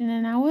finished in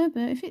an hour,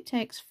 but if it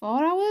takes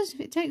 4 hours,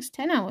 if it takes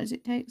 10 hours,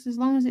 it takes as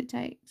long as it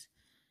takes.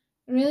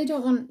 I really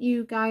don't want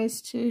you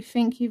guys to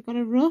think you've got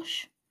to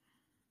rush.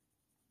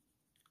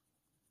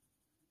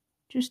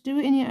 Just do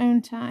it in your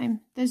own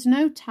time. There's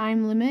no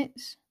time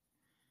limits.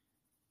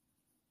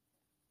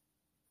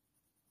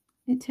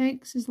 It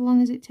takes as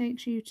long as it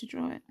takes you to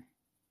draw it.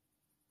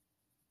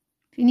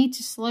 If you need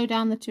to slow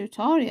down the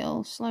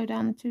tutorial, slow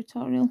down the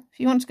tutorial. If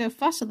you want to go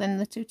faster than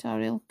the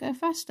tutorial, go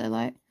faster.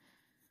 Like,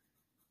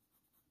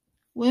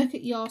 work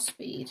at your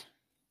speed.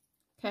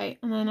 Okay,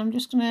 and then I'm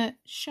just going to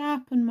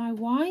sharpen my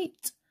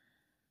white.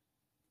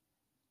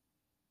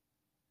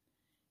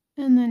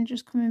 And then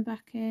just coming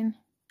back in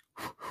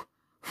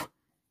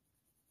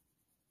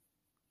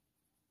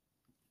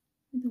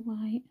with the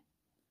white.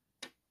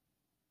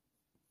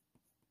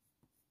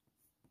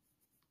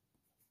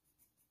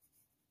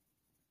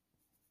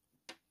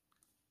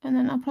 And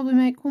then I'll probably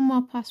make one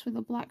more pass with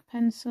a black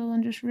pencil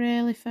and just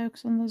really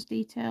focus on those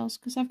details,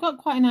 because I've got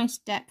quite a nice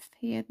depth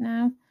here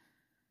now.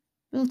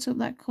 Built up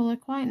that colour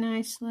quite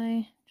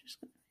nicely. Just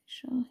going to make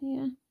sure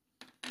here.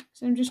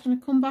 So I'm just going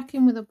to come back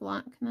in with a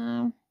black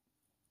now.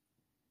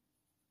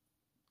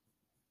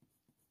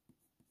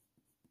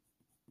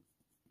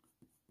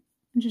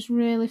 And just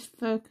really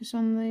focus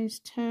on these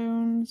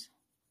tones.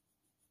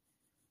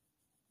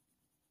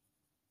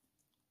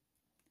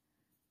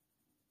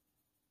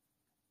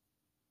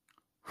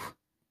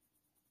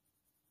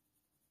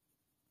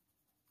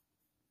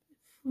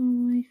 Far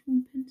away from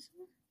the pencil.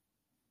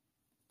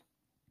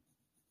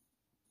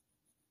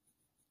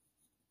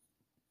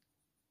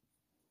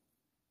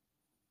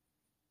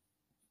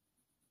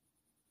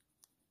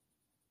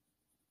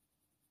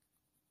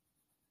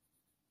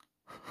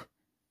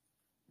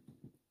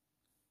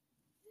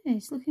 Yeah,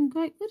 it's looking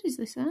quite good, is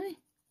this eye?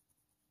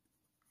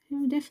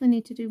 We definitely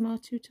need to do more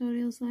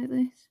tutorials like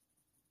this.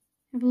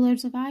 Have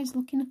loads of eyes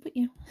looking up at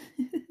you.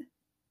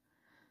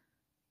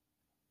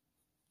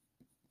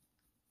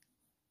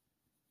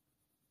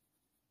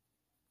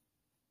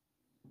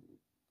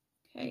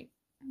 Okay,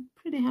 I'm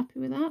pretty happy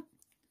with that.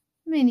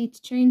 May need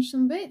to change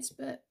some bits,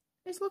 but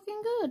it's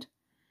looking good.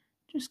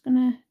 Just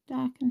gonna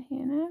darken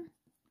here now.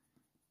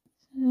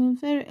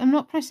 So I'm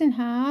not pressing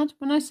hard.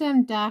 When I say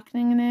I'm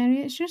darkening an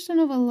area, it's just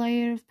another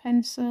layer of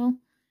pencil.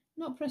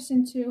 Not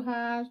pressing too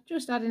hard,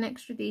 just adding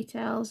extra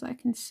details I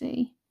can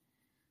see.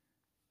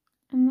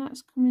 And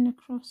that's coming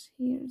across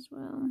here as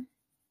well.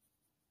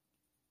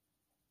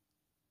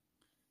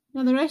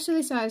 Now the rest of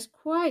this eye is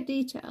quite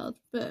detailed,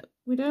 but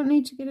we don't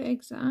need to get it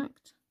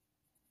exact.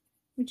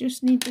 We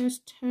just need those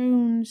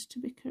tones to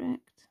be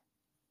correct.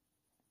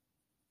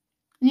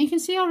 And you can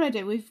see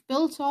already we've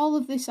built all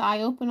of this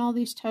eye up and all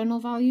these tonal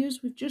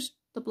values with just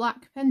the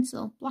black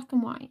pencil, black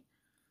and white.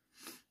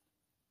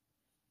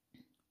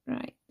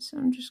 Right, so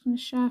I'm just going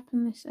to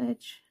sharpen this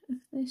edge of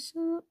this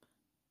up.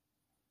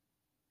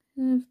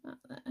 Curve that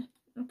there.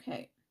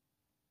 Okay.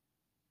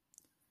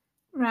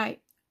 Right,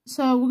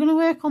 so we're going to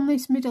work on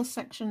this middle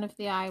section of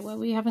the eye where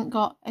we haven't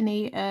got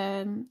any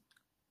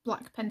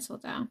black pencil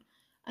down.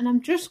 And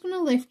I'm just going to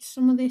lift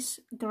some of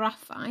this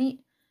graphite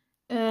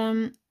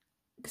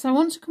because I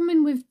want to come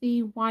in with the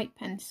white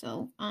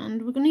pencil,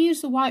 and we're going to use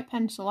the white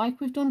pencil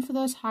like we've done for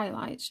those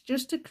highlights,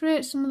 just to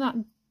create some of that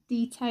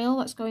detail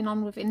that's going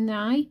on within the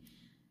eye.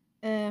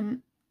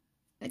 The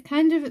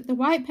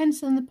white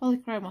pencil in the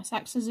Polychromos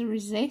acts as a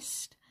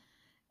resist.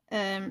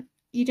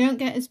 You don't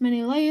get as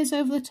many layers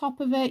over the top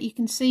of it. You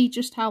can see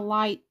just how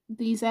light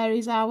these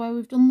areas are where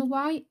we've done the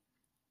white.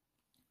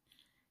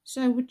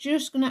 So we're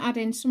just going to add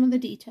in some of the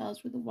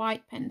details with the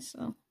white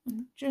pencil.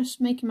 I'm just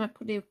making my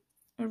putty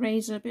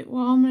eraser a bit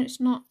warmer. It's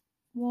not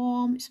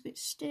warm, it's a bit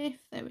stiff.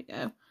 There we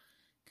go.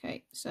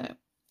 Okay, so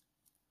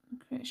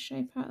create a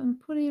shape out of the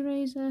putty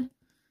eraser.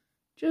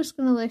 Just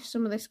going to lift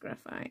some of this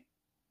graphite.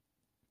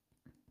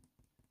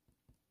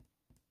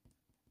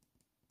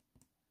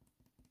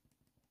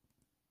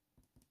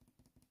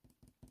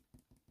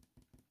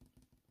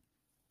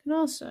 And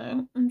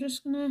also, I'm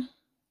just going to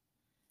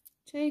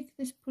take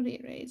this putty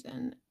eraser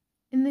and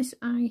in this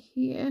eye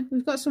here,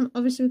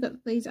 obviously we've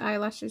got these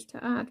eyelashes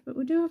to add, but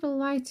we do have a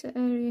lighter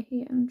area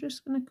here. I'm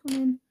just going to come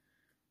in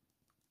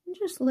and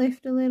just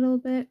lift a little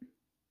bit.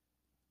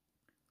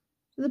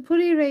 So the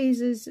putty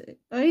erasers,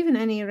 or even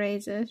any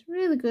eraser, is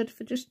really good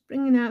for just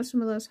bringing out some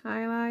of those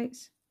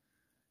highlights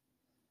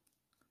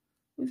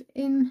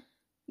within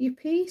your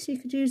piece. You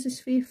could use this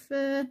for your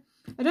fur.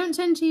 I don't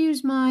tend to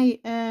use my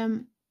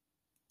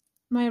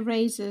my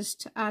erasers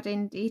to add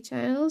in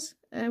details,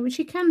 which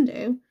you can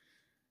do.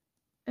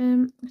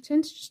 I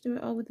tend to just do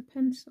it all with the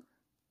pencil.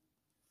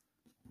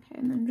 Okay,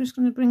 and I'm just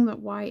going to bring that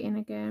white in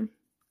again.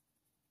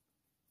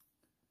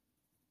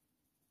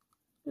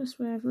 just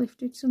where I've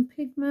lifted some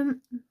pigment.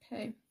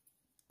 Okay,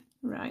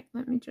 right,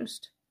 let me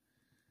just,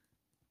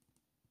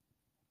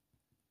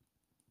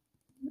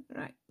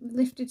 right,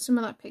 lifted some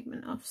of that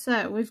pigment off.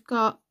 So we've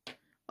got,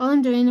 all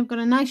I'm doing, I've got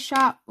a nice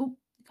sharp, oh,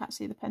 you can't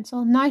see the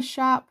pencil, nice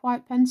sharp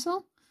white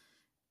pencil,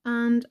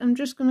 and I'm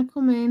just going to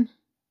come in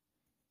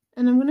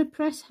and I'm going to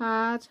press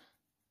hard.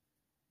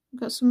 I've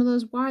got some of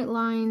those white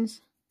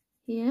lines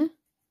here.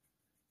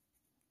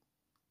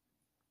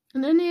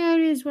 And any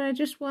areas where I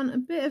just want a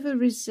bit of a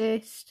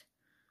resist,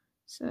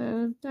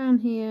 so down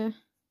here.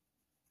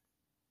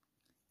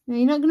 Now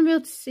you're not going to be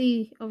able to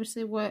see,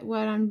 obviously,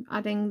 where I'm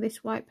adding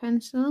this white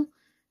pencil.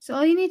 So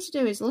all you need to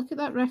do is look at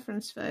that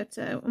reference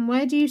photo, and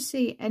where do you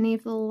see any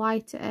of the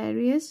lighter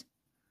areas?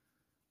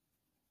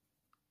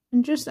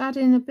 And just add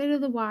in a bit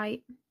of the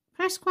white.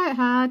 Press quite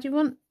hard.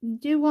 You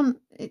do want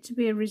it to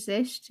be a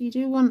resist. You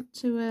do want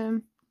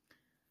to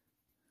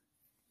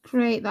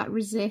create that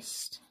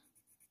resist.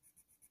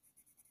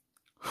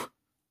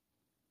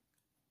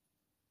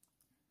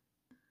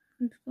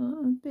 We've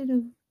got a bit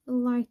of a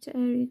lighter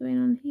area going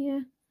on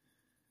here.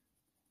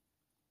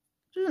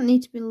 Doesn't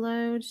need to be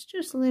loads,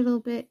 just little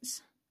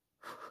bits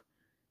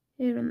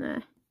here and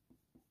there.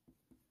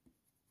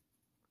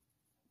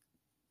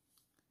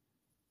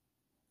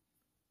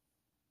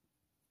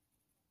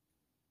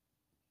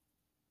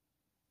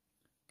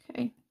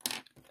 Okay,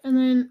 and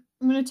then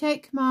I'm going to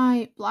take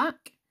my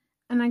black,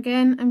 and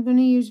again I'm going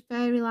to use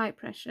very light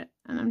pressure,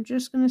 and I'm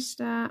just going to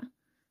start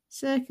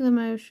circular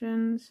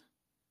motions.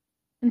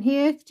 And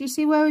here, do you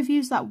see where we've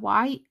used that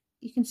white?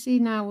 You can see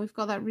now we've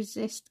got that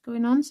resist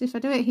going on. So if I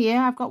do it here,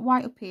 I've got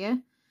white up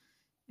here.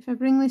 If I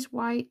bring this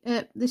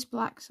this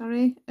black,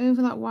 sorry,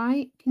 over that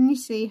white, can you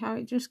see how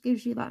it just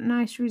gives you that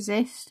nice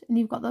resist, and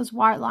you've got those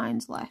white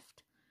lines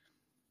left?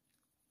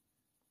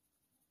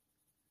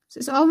 So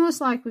it's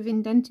almost like we've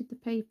indented the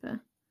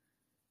paper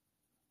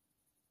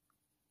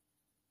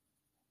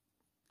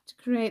to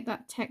create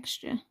that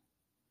texture.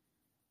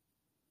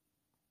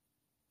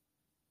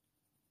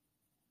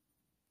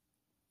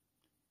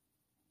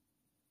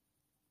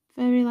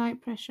 Very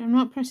light pressure. I'm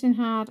not pressing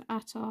hard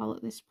at all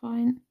at this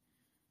point.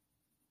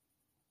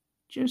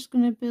 Just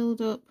going to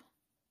build up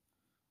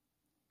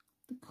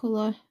the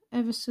colour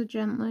ever so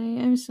gently,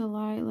 ever so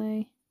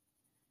lightly.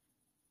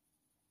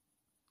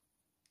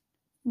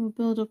 We'll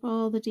build up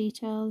all the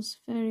details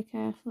very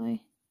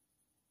carefully.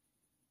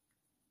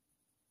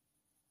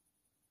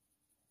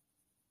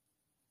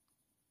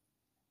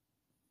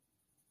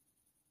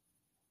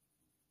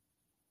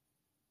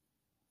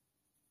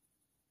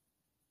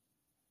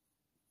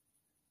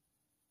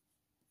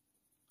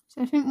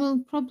 So I think we'll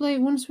probably,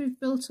 once we've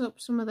built up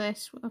some of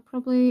this, I'll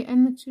probably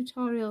end the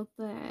tutorial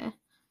there,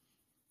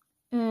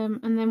 and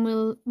then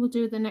we'll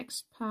do the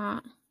next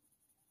part,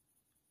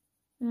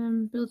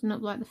 building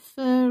up like the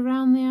fur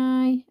around the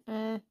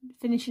eye,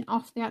 finishing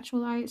off the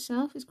actual eye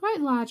itself. It's quite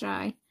a large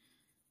eye.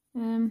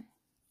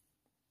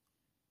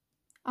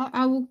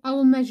 I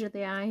will measure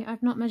the eye.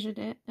 I've not measured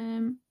it.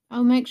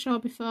 I'll make sure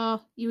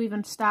before you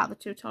even start the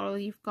tutorial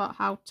you've got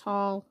how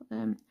tall,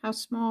 how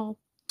small.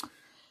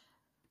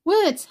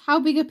 Words, how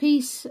big a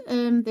piece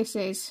this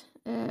is,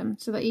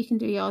 so that you can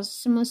do yours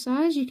similar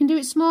size. You can do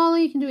it smaller,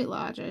 you can do it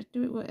larger,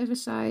 do it whatever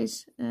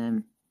size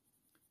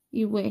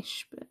you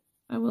wish, but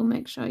I will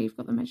make sure you've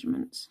got the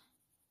measurements.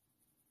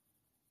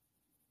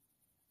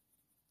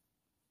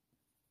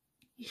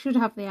 You should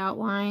have the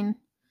outline,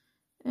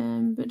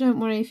 but don't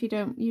worry if you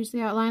don't use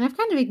the outline. I've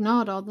kind of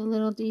ignored all the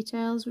little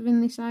details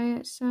within this eye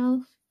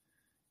itself.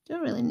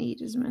 Don't really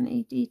need as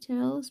many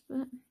details,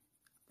 but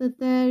they're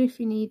there if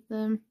you need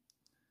them.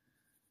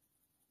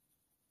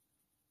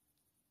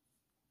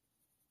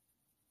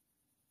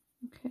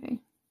 Okay,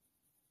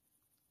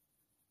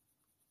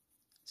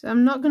 so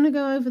I'm not going to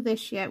go over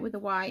this yet with the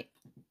white.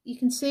 You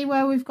can see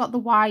where we've got the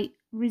white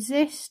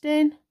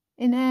resisting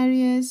in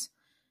areas,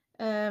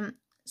 so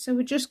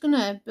we're just going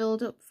to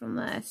build up from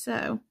there.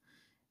 So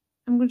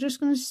I'm just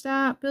going to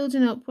start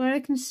building up where I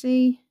can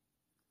see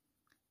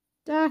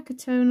darker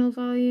tonal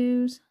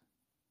values.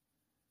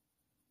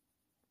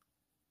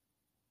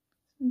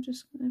 I'm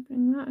just going to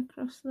bring that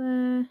across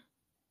there.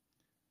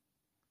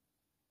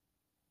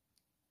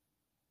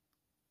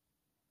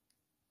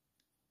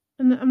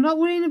 And I'm not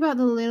worrying about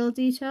the little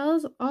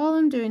details. All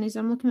I'm doing is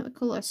I'm looking at the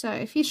colour. So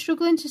if you're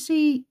struggling to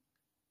see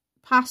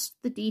past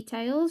the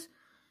details,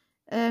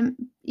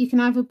 you can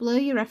either blur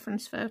your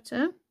reference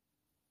photo,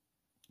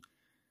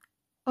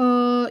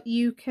 or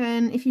you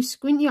can, if you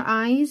squint your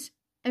eyes,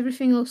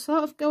 everything will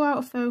sort of go out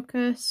of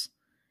focus,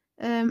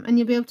 and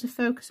you'll be able to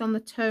focus on the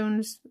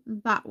tones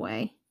that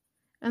way.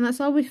 And that's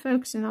all we're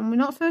focusing on. We're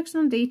not focusing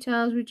on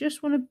details, we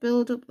just want to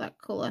build up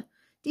that colour.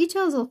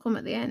 Details will come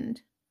at the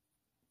end.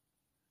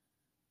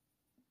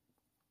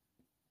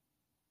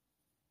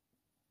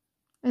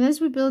 And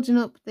as we're building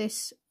up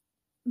these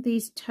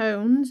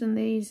tones and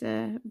these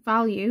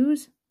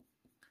values,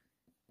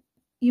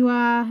 you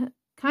are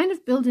kind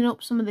of building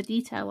up some of the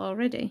detail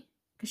already,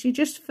 because you're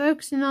just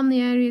focusing on the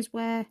areas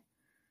where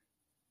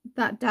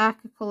that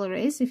darker colour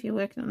is, if you're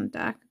working on a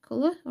darker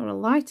colour or a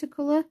lighter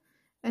colour,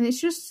 And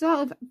it's just sort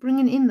of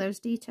bringing in those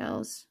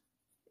details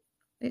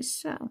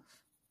itself.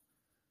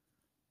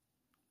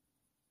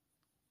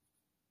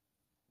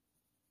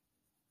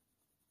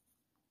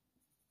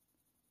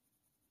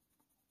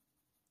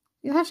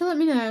 You'll have to let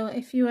me know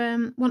if you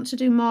want to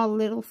do more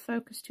little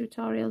focus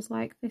tutorials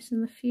like this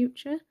in the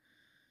future.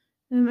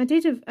 I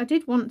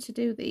did want to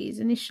do these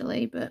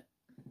initially, but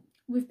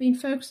we've been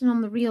focusing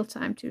on the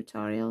real-time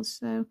tutorials.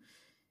 So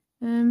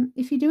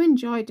if you do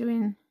enjoy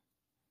doing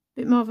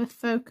a bit more of a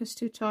focus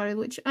tutorial,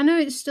 which I know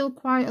it's still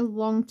quite a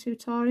long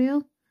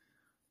tutorial,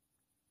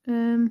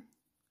 but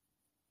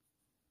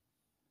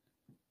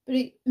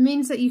it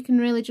means that you can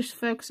really just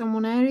focus on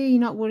one area. You're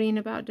not worrying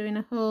about doing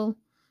a whole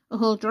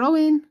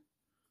drawing.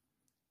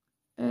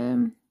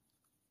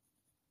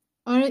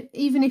 Or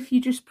even if you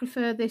just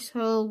prefer this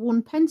whole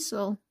one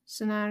pencil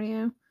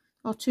scenario,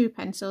 or two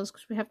pencils,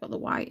 because we have got the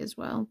white as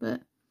well.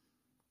 But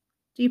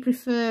do you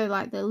prefer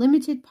like the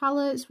limited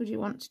palettes? Would you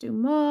want to do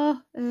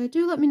more?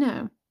 Do let me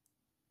know.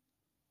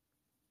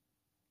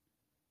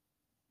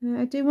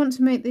 I do want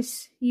to make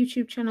this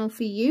YouTube channel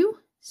for you,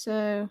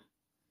 so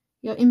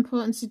your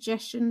input and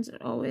suggestions are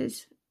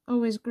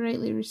always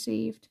greatly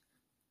received.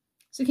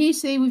 So can you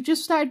see we've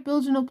just started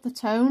building up the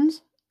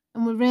tones,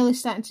 and we're really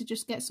starting to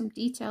just get some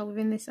detail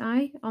within this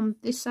eye, on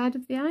this side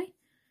of the eye.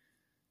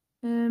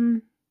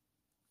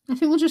 I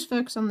think we'll just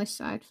focus on this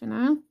side for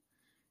now.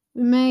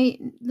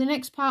 The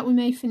next part we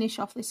may finish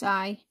off this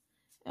eye.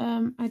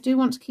 I do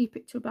want to keep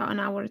it to about an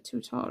hour of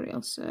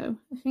tutorial, so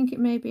I think it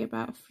may be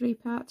about a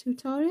 3-part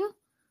tutorial.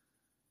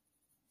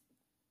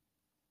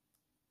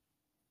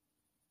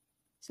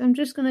 So I'm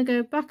just going to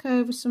go back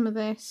over some of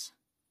this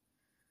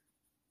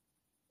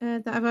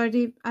that I've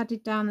already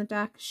added down the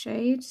darker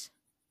shades,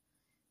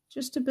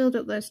 just to build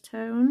up those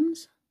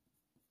tones.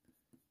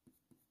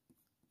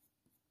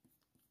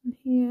 And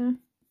here.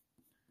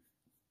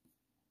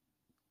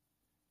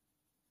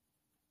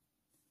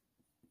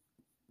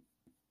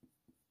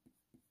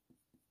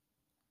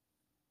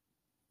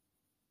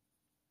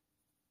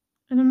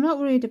 And I'm not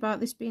worried about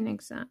this being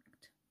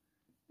exact.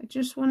 I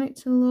just want it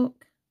to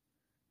look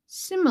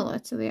similar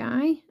to the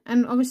eye.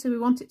 And obviously we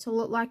want it to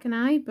look like an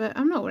eye, but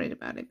I'm not worried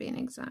about it being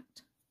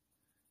exact.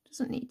 It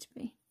doesn't need to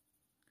be.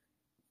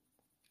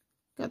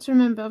 Got to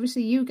remember,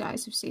 obviously you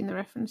guys have seen the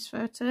reference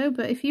photo,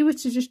 but if you were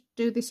to just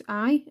do this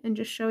eye and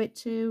just show it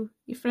to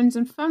your friends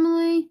and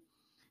family,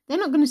 they're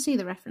not going to see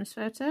the reference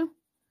photo.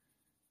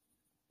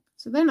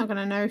 So they're not going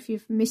to know if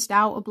you've missed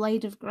out a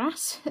blade of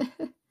grass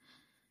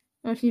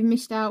or if you've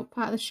missed out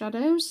part of the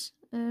shadows.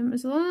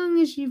 As long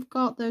as you've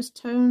got those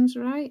tones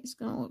right, it's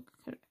going to look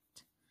correct.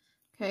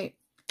 Okay,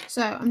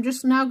 so I'm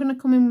just now going to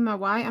come in with my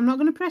white. I'm not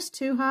going to press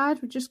too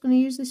hard. We're just going to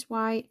use this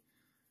white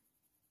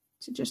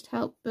to just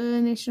help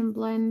burnish and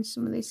blend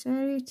some of this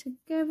area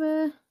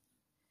together.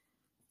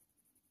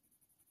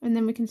 And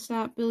then we can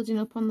start building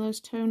up on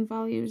those tone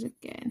values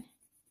again.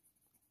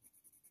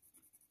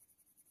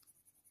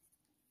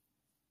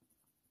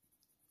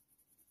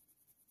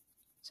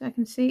 So I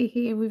can see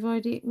here we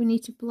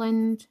need to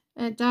blend,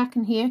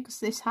 darken here because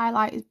this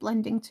highlight is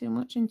blending too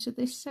much into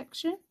this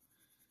section.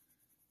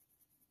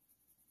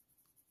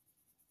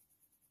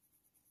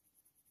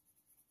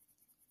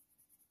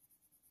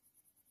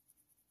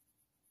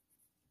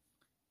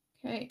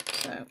 Okay,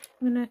 so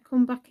I'm going to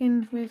come back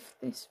in with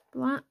this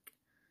black.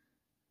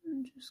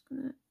 I'm just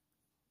going to,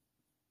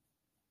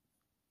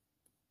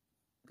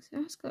 see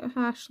that's got a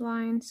harsh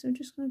line, so I'm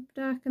just going to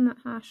darken that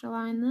harsher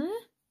line there.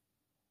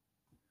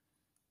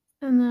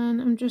 And then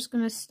I'm just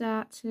going to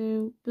start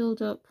to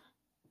build up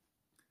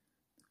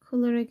the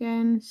colour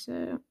again,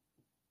 so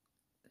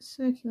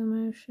circular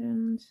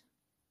motions.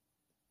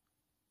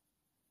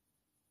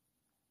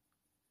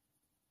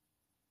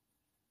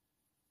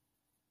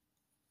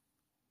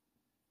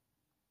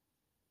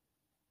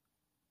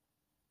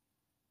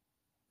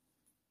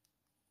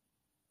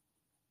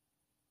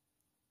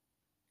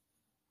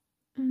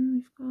 And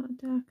we've got a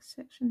darker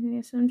section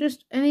here, so I'm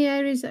just, any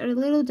areas that are a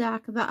little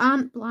darker, that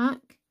aren't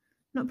black,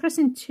 not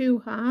pressing too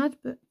hard,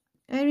 but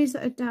areas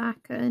that are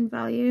darker in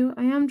value,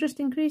 I am just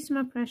increasing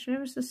my pressure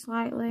ever so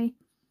slightly.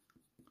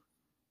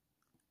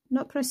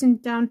 Not pressing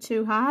down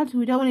too hard,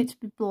 we don't want it to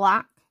be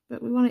black,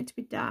 but we want it to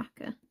be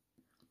darker.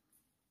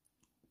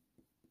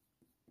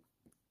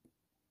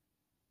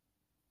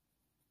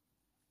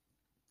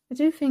 I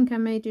do think I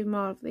may do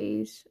more of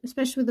these,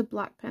 especially with the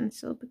black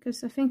pencil,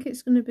 because I think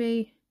it's going to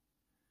be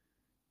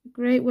a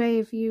great way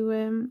of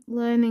you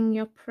learning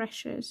your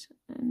pressures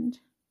and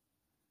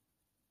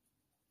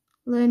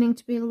learning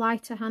to be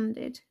lighter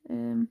handed,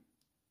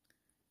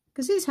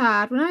 because it's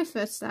hard. When I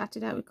first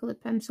started out with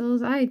coloured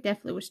pencils, I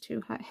definitely was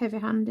too heavy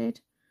handed,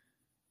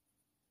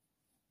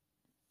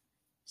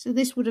 so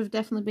this would have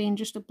definitely been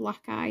just a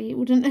black eye. It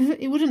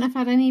wouldn't have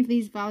had any of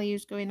these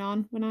values going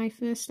on when I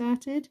first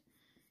started.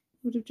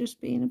 It would have just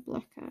been a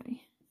black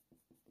eye.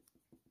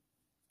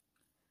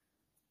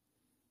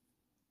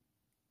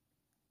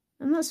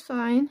 And that's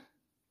fine.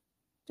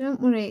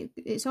 Don't worry,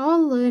 it's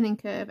all a learning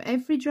curve.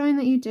 Every drawing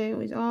that you do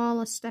is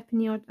all a step in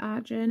your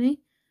art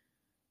journey.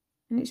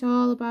 And it's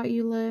all about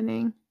you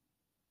learning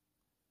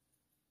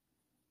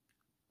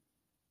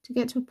to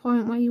get to a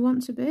point where you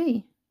want to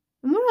be.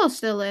 And we're all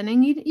still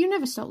learning. You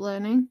never stop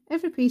learning.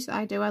 Every piece that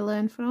I do, I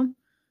learn from.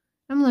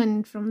 I'm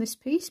learning from this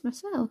piece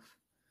myself,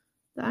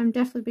 that I'm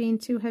definitely being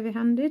too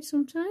heavy-handed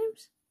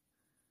sometimes.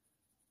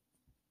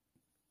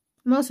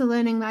 I'm also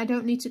learning that I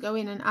don't need to go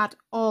in and add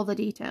all the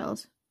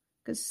details,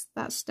 because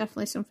that's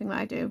definitely something that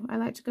I do. I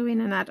like to go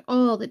in and add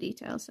all the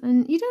details,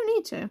 and you don't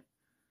need to.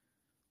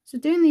 So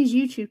doing these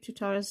YouTube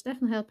tutorials is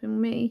definitely helping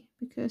me,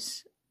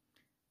 because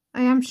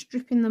I am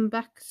stripping them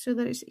back so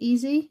that it's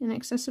easy and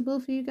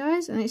accessible for you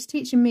guys, and it's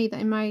teaching me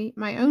that in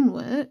my own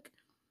work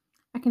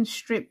I can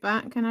strip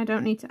back and I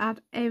don't need to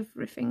add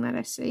everything that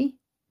I see.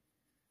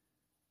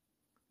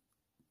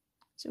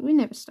 So we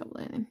never stop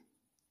learning.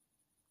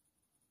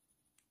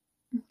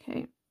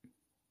 Okay.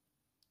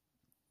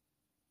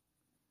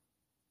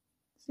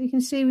 So you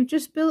can see we've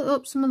just built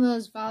up some of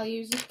those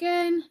values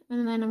again,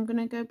 and then I'm going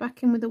to go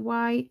back in with the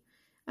white.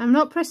 I'm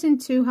not pressing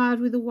too hard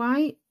with the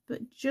white,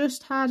 but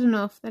just hard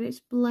enough that it's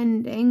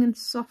blending and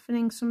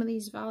softening some of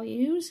these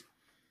values.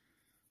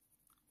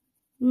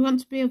 We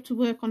want to be able to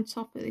work on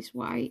top of this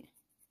white.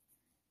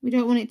 We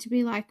don't want it to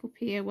be like up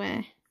here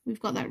where we've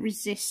got that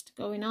resist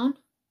going on.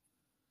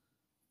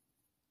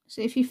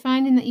 So if you're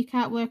finding that you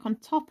can't work on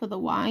top of the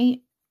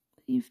white,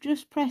 you've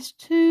just pressed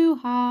too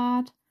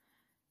hard.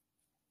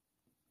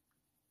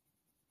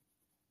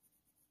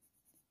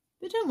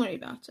 But don't worry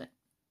about it.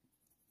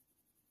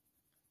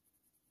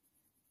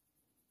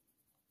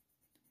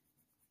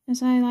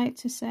 As I like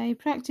to say,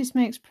 practice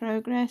makes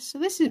progress. So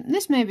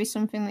this may be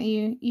something that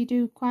you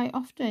do quite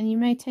often. You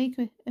may take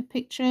a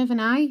picture of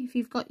an eye, if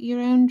you've got your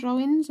own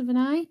drawings of an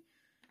eye,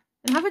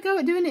 and have a go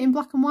at doing it in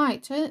black and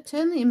white.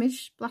 Turn the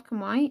image black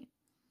and white,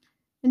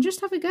 and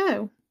just have a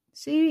go.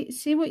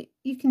 See what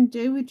you can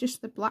do with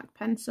just the black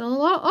pencil,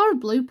 or a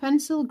blue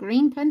pencil,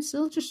 green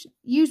pencil. Just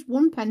use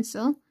one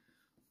pencil,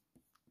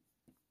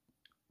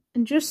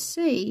 and just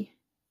see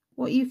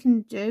what you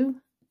can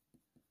do.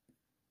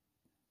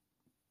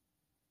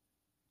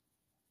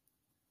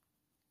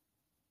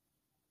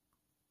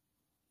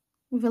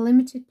 With a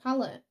limited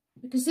palette,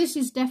 because this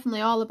is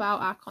definitely all about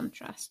our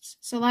contrasts.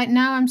 So like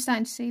now I'm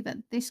starting to see that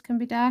this can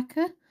be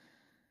darker,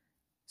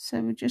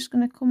 so we're just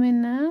going to come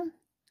in now.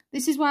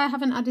 This is why I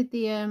haven't added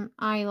the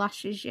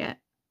eyelashes yet,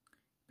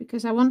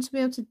 because I want to be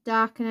able to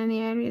darken any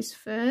areas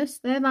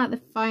first. They're like the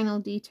final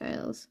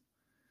details.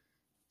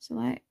 So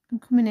like I'm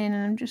coming in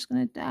and I'm just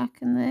going to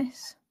darken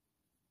this,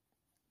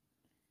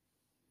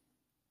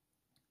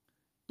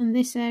 and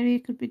this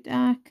area could be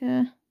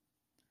darker.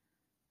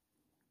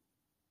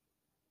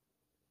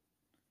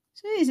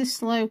 So it is a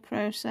slow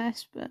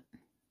process, but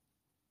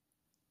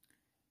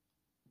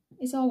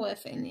it's all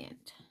worth it in the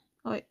end.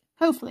 Or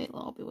hopefully it'll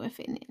all be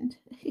worth it in the end.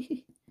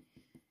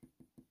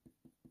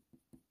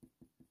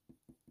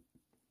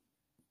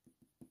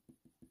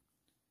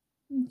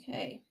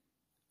 Okay.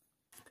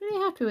 Pretty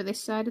happy with this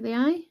side of the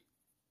eye.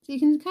 So you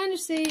can kind of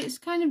see it's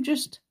kind of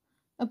just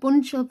a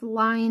bunch of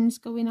lines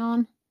going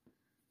on.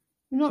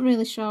 I'm not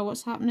really sure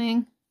what's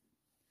happening,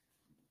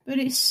 but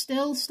it's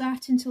still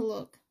starting to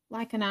look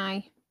like an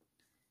eye.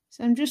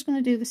 So I'm just going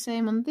to do the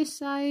same on this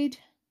side.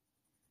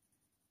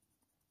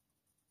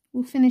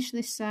 We'll finish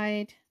this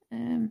side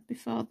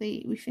before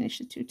we finish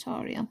the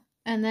tutorial.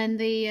 And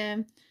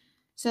then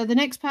so the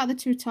next part of the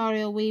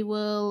tutorial we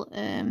will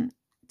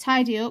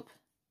tidy up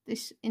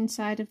this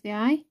inside of the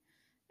eye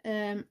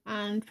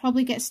and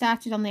probably get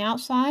started on the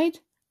outside.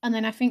 And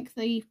then I think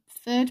the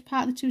third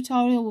part of the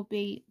tutorial will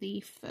be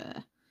the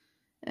fur.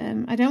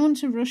 I don't want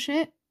to rush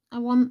it. I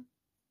want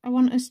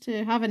us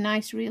to have a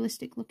nice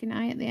realistic looking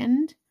eye at the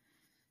end.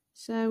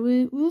 So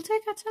we'll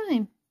take our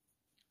time.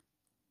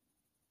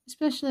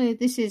 Especially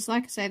this is,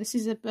 like I say, this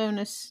is a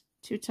bonus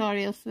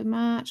tutorial for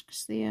March,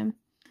 because the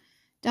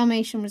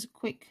Dalmatian was a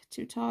quick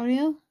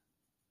tutorial.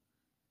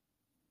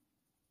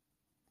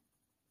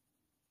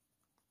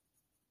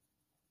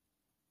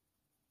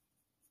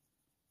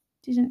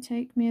 Didn't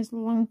take me as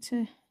long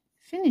to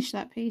finish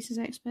that piece as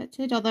I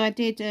expected, although I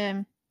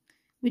did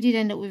we did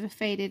end up with a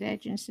faded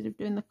edge instead of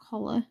doing the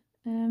collar.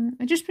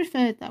 I just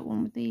preferred that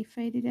one with the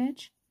faded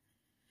edge.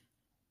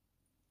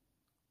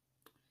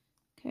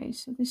 Okay,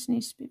 so this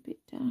needs to be a bit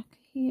darker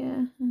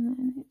here, and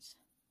then it's...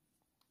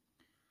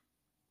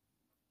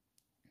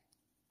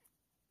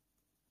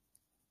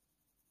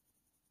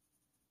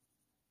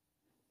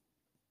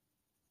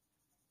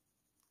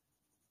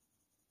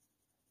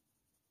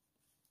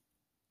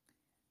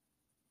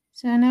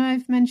 So I know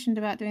I've mentioned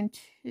about doing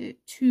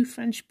two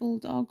French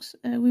Bulldogs.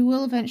 We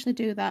will eventually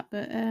do that,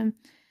 but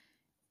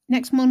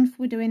next month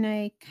we're doing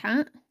a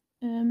cat,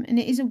 and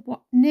it is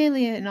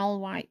nearly an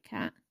all-white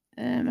cat.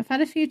 I've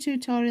had a few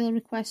tutorial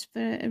requests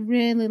for a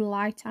really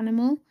light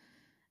animal,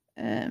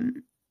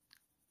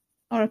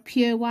 or a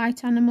pure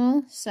white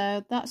animal,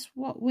 so that's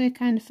what we're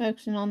kind of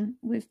focusing on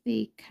with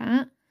the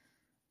cat.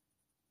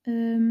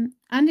 And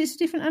it's a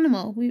different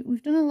animal.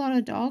 We've done a lot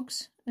of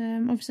dogs.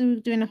 Obviously we're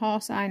doing a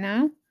horse eye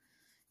now,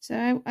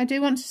 so I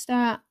do want to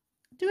start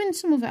doing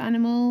some other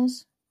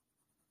animals,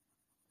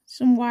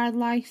 some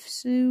wildlife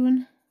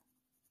soon.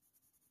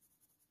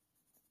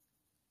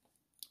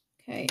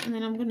 Okay, and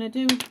then I'm going to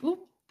do,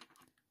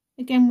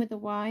 again with the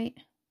white.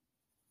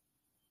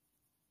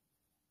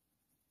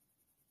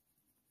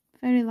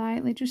 Very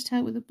lightly, just to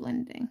help with the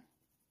blending.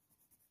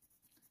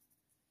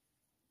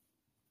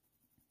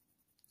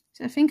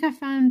 So I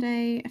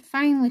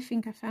finally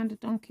think I found a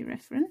donkey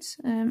reference.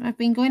 I've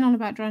been going on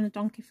about drawing a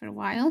donkey for a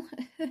while.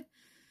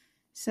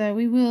 So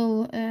we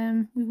will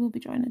be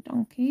drawing a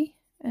donkey.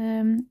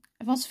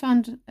 I've also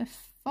found a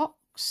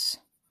fox.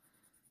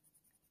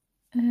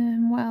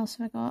 What else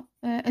have I got?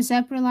 A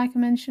zebra, like I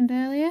mentioned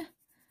earlier,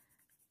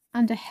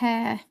 and a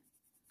hare.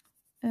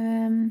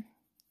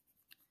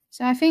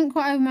 So I think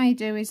what I may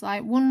do is,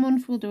 like, 1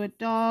 month we'll do a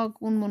dog,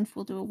 1 month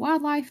we'll do a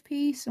wildlife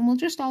piece, and we'll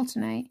just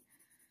alternate.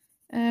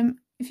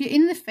 If you're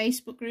in the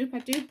Facebook group, I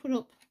do put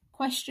up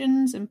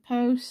questions and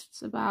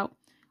posts about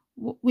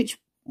which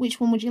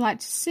one would you like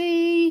to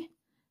see.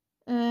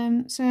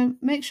 So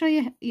make sure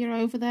you're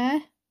over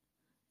there,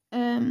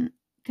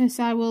 because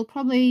I will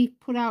probably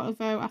put out a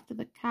vote after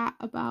the cat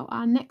about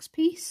our next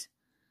piece,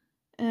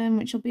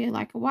 which will be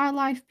like a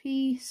wildlife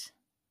piece.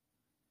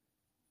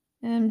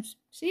 So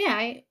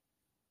yeah,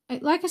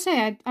 like I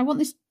say, I want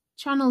this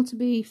channel to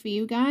be for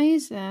you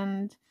guys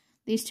and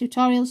these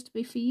tutorials to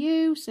be for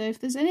you. So if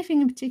there's anything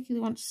in particular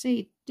you want to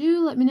see, do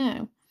let me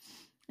know.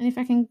 And if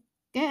I can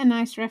get a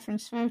nice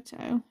reference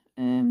photo,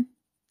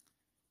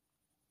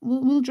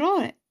 we'll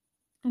draw it.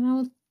 And I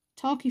will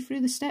talk you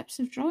through the steps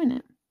of drawing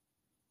it.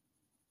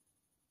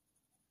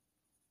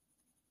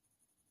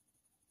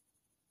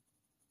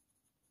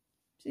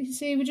 So you can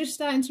see we're just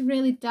starting to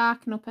really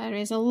darken up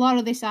areas. A lot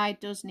of this eye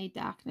does need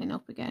darkening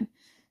up again.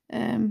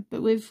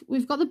 But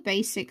we've got the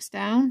basics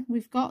down,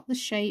 we've got the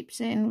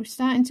shapes in, we're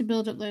starting to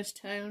build up those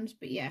tones.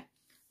 But yeah,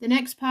 the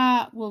next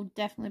part will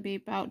definitely be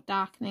about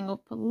darkening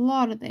up a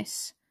lot of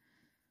this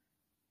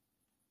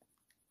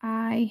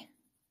eye.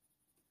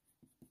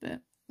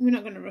 But we're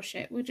not going to rush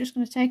it, we're just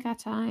going to take our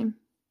time.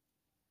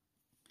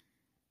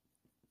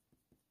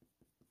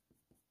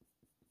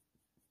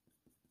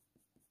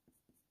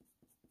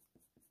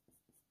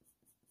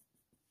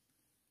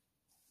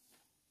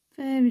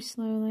 Very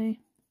slowly,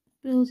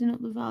 building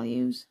up the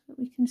values that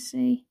we can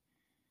see.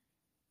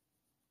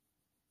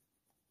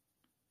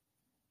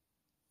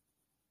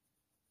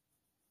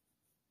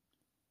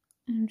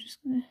 And I'm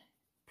just going to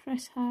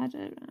press harder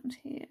around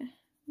here.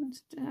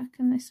 Let's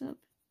darken this up.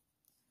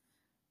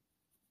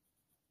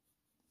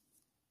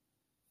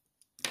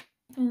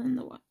 And then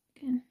the white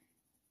again.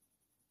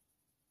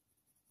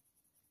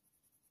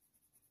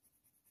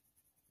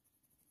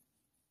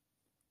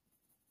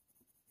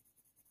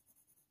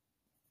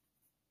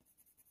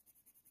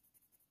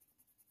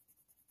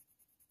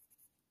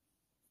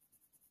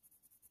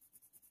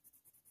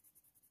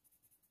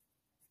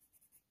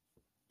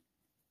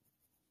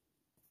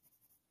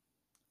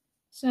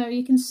 So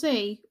you can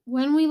see,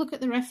 when we look at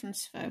the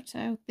reference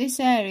photo, this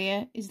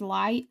area is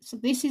light. So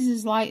this is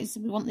as light as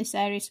we want this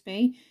area to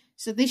be.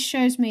 So this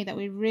shows me that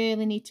we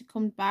really need to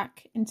come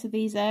back into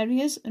these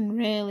areas and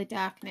really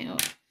darken it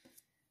up.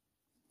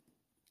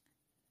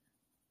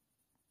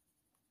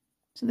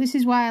 So this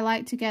is why I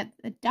like to get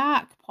a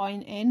dark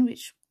point in,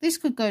 which this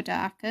could go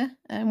darker.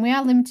 We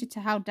are limited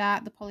to how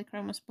dark the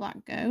Polychromos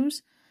black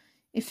goes.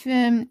 If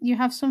you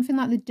have something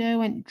like the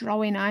Derwent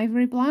Drawing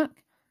Ivory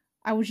black,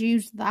 I would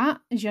use that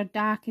as your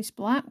darkest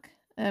black,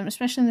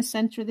 especially in the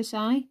centre of this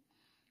eye,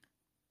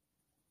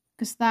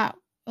 because that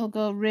will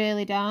go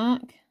really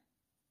dark.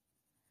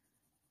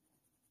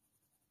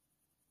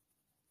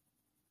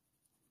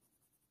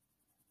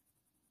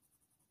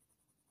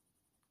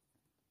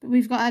 But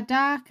we've got our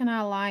dark and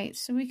our light,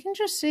 so we can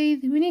just see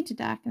we need to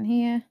darken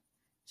here.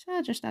 So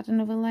I'll just add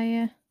another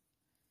layer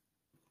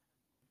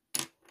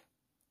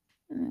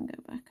and then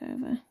go back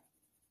over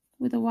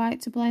with the white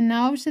to blend.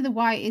 Now obviously the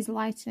white is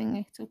lightening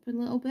it up a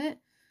little bit,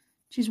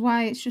 which is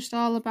why it's just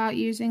all about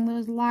using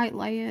those light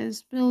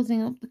layers,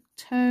 building up the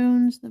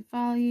tones, the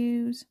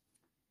values.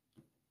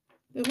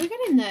 But we're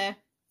getting there.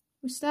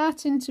 We're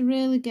starting to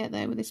really get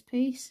there with this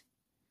piece.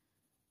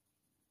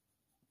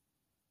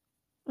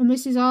 And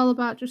this is all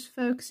about just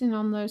focusing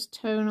on those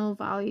tonal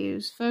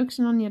values,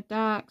 focusing on your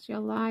darks, your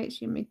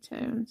lights, your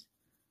midtones.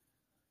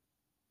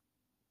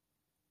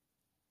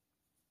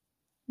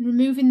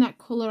 Removing that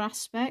colour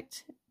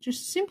aspect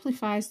just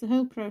simplifies the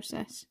whole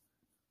process.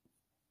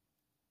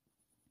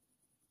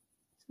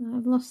 So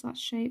I've lost that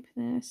shape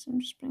there, so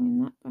I'm just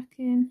bringing that back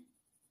in.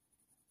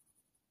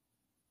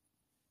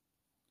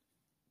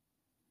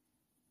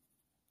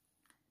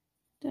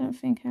 Don't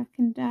think I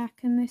can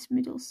darken this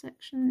middle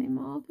section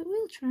anymore, but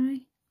we'll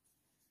try.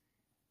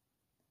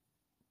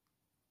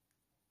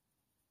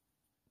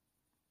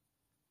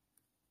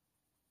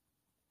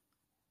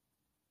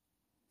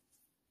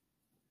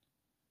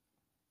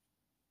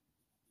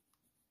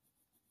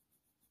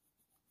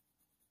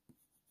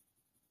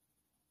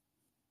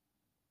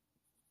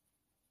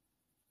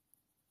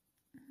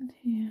 And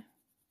here.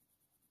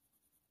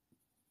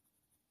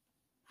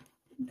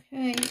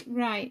 Okay,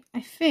 right,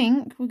 I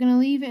think we're going to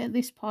leave it at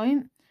this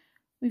point.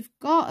 We've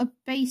got a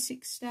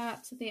basic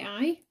start to the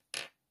eye.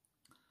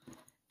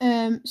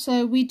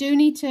 So we do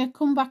need to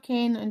come back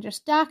in and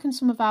just darken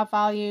some of our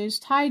values,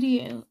 tidy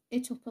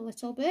it up a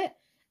little bit,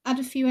 add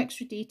a few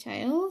extra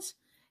details,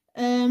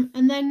 and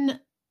then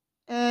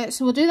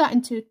so we'll do that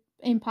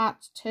in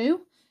part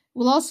 2.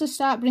 We'll also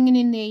start bringing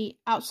in the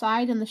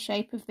outside and the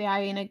shape of the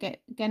eye in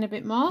again a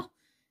bit more.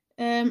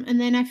 And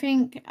then I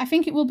think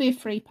it will be a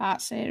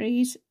 3-part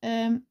series.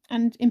 And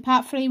in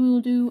part 3 we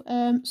will do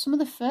some of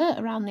the fur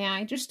around the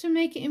eye just to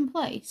make it in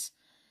place.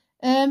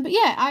 But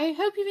yeah, I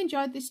hope you've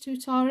enjoyed this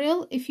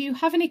tutorial. If you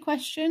have any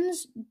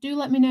questions, do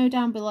let me know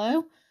down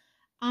below,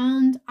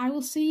 and I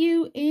will see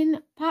you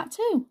in part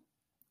 2.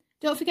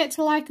 Don't forget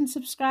to like and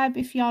subscribe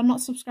if you're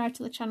not subscribed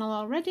to the channel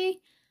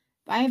already.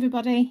 Bye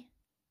everybody.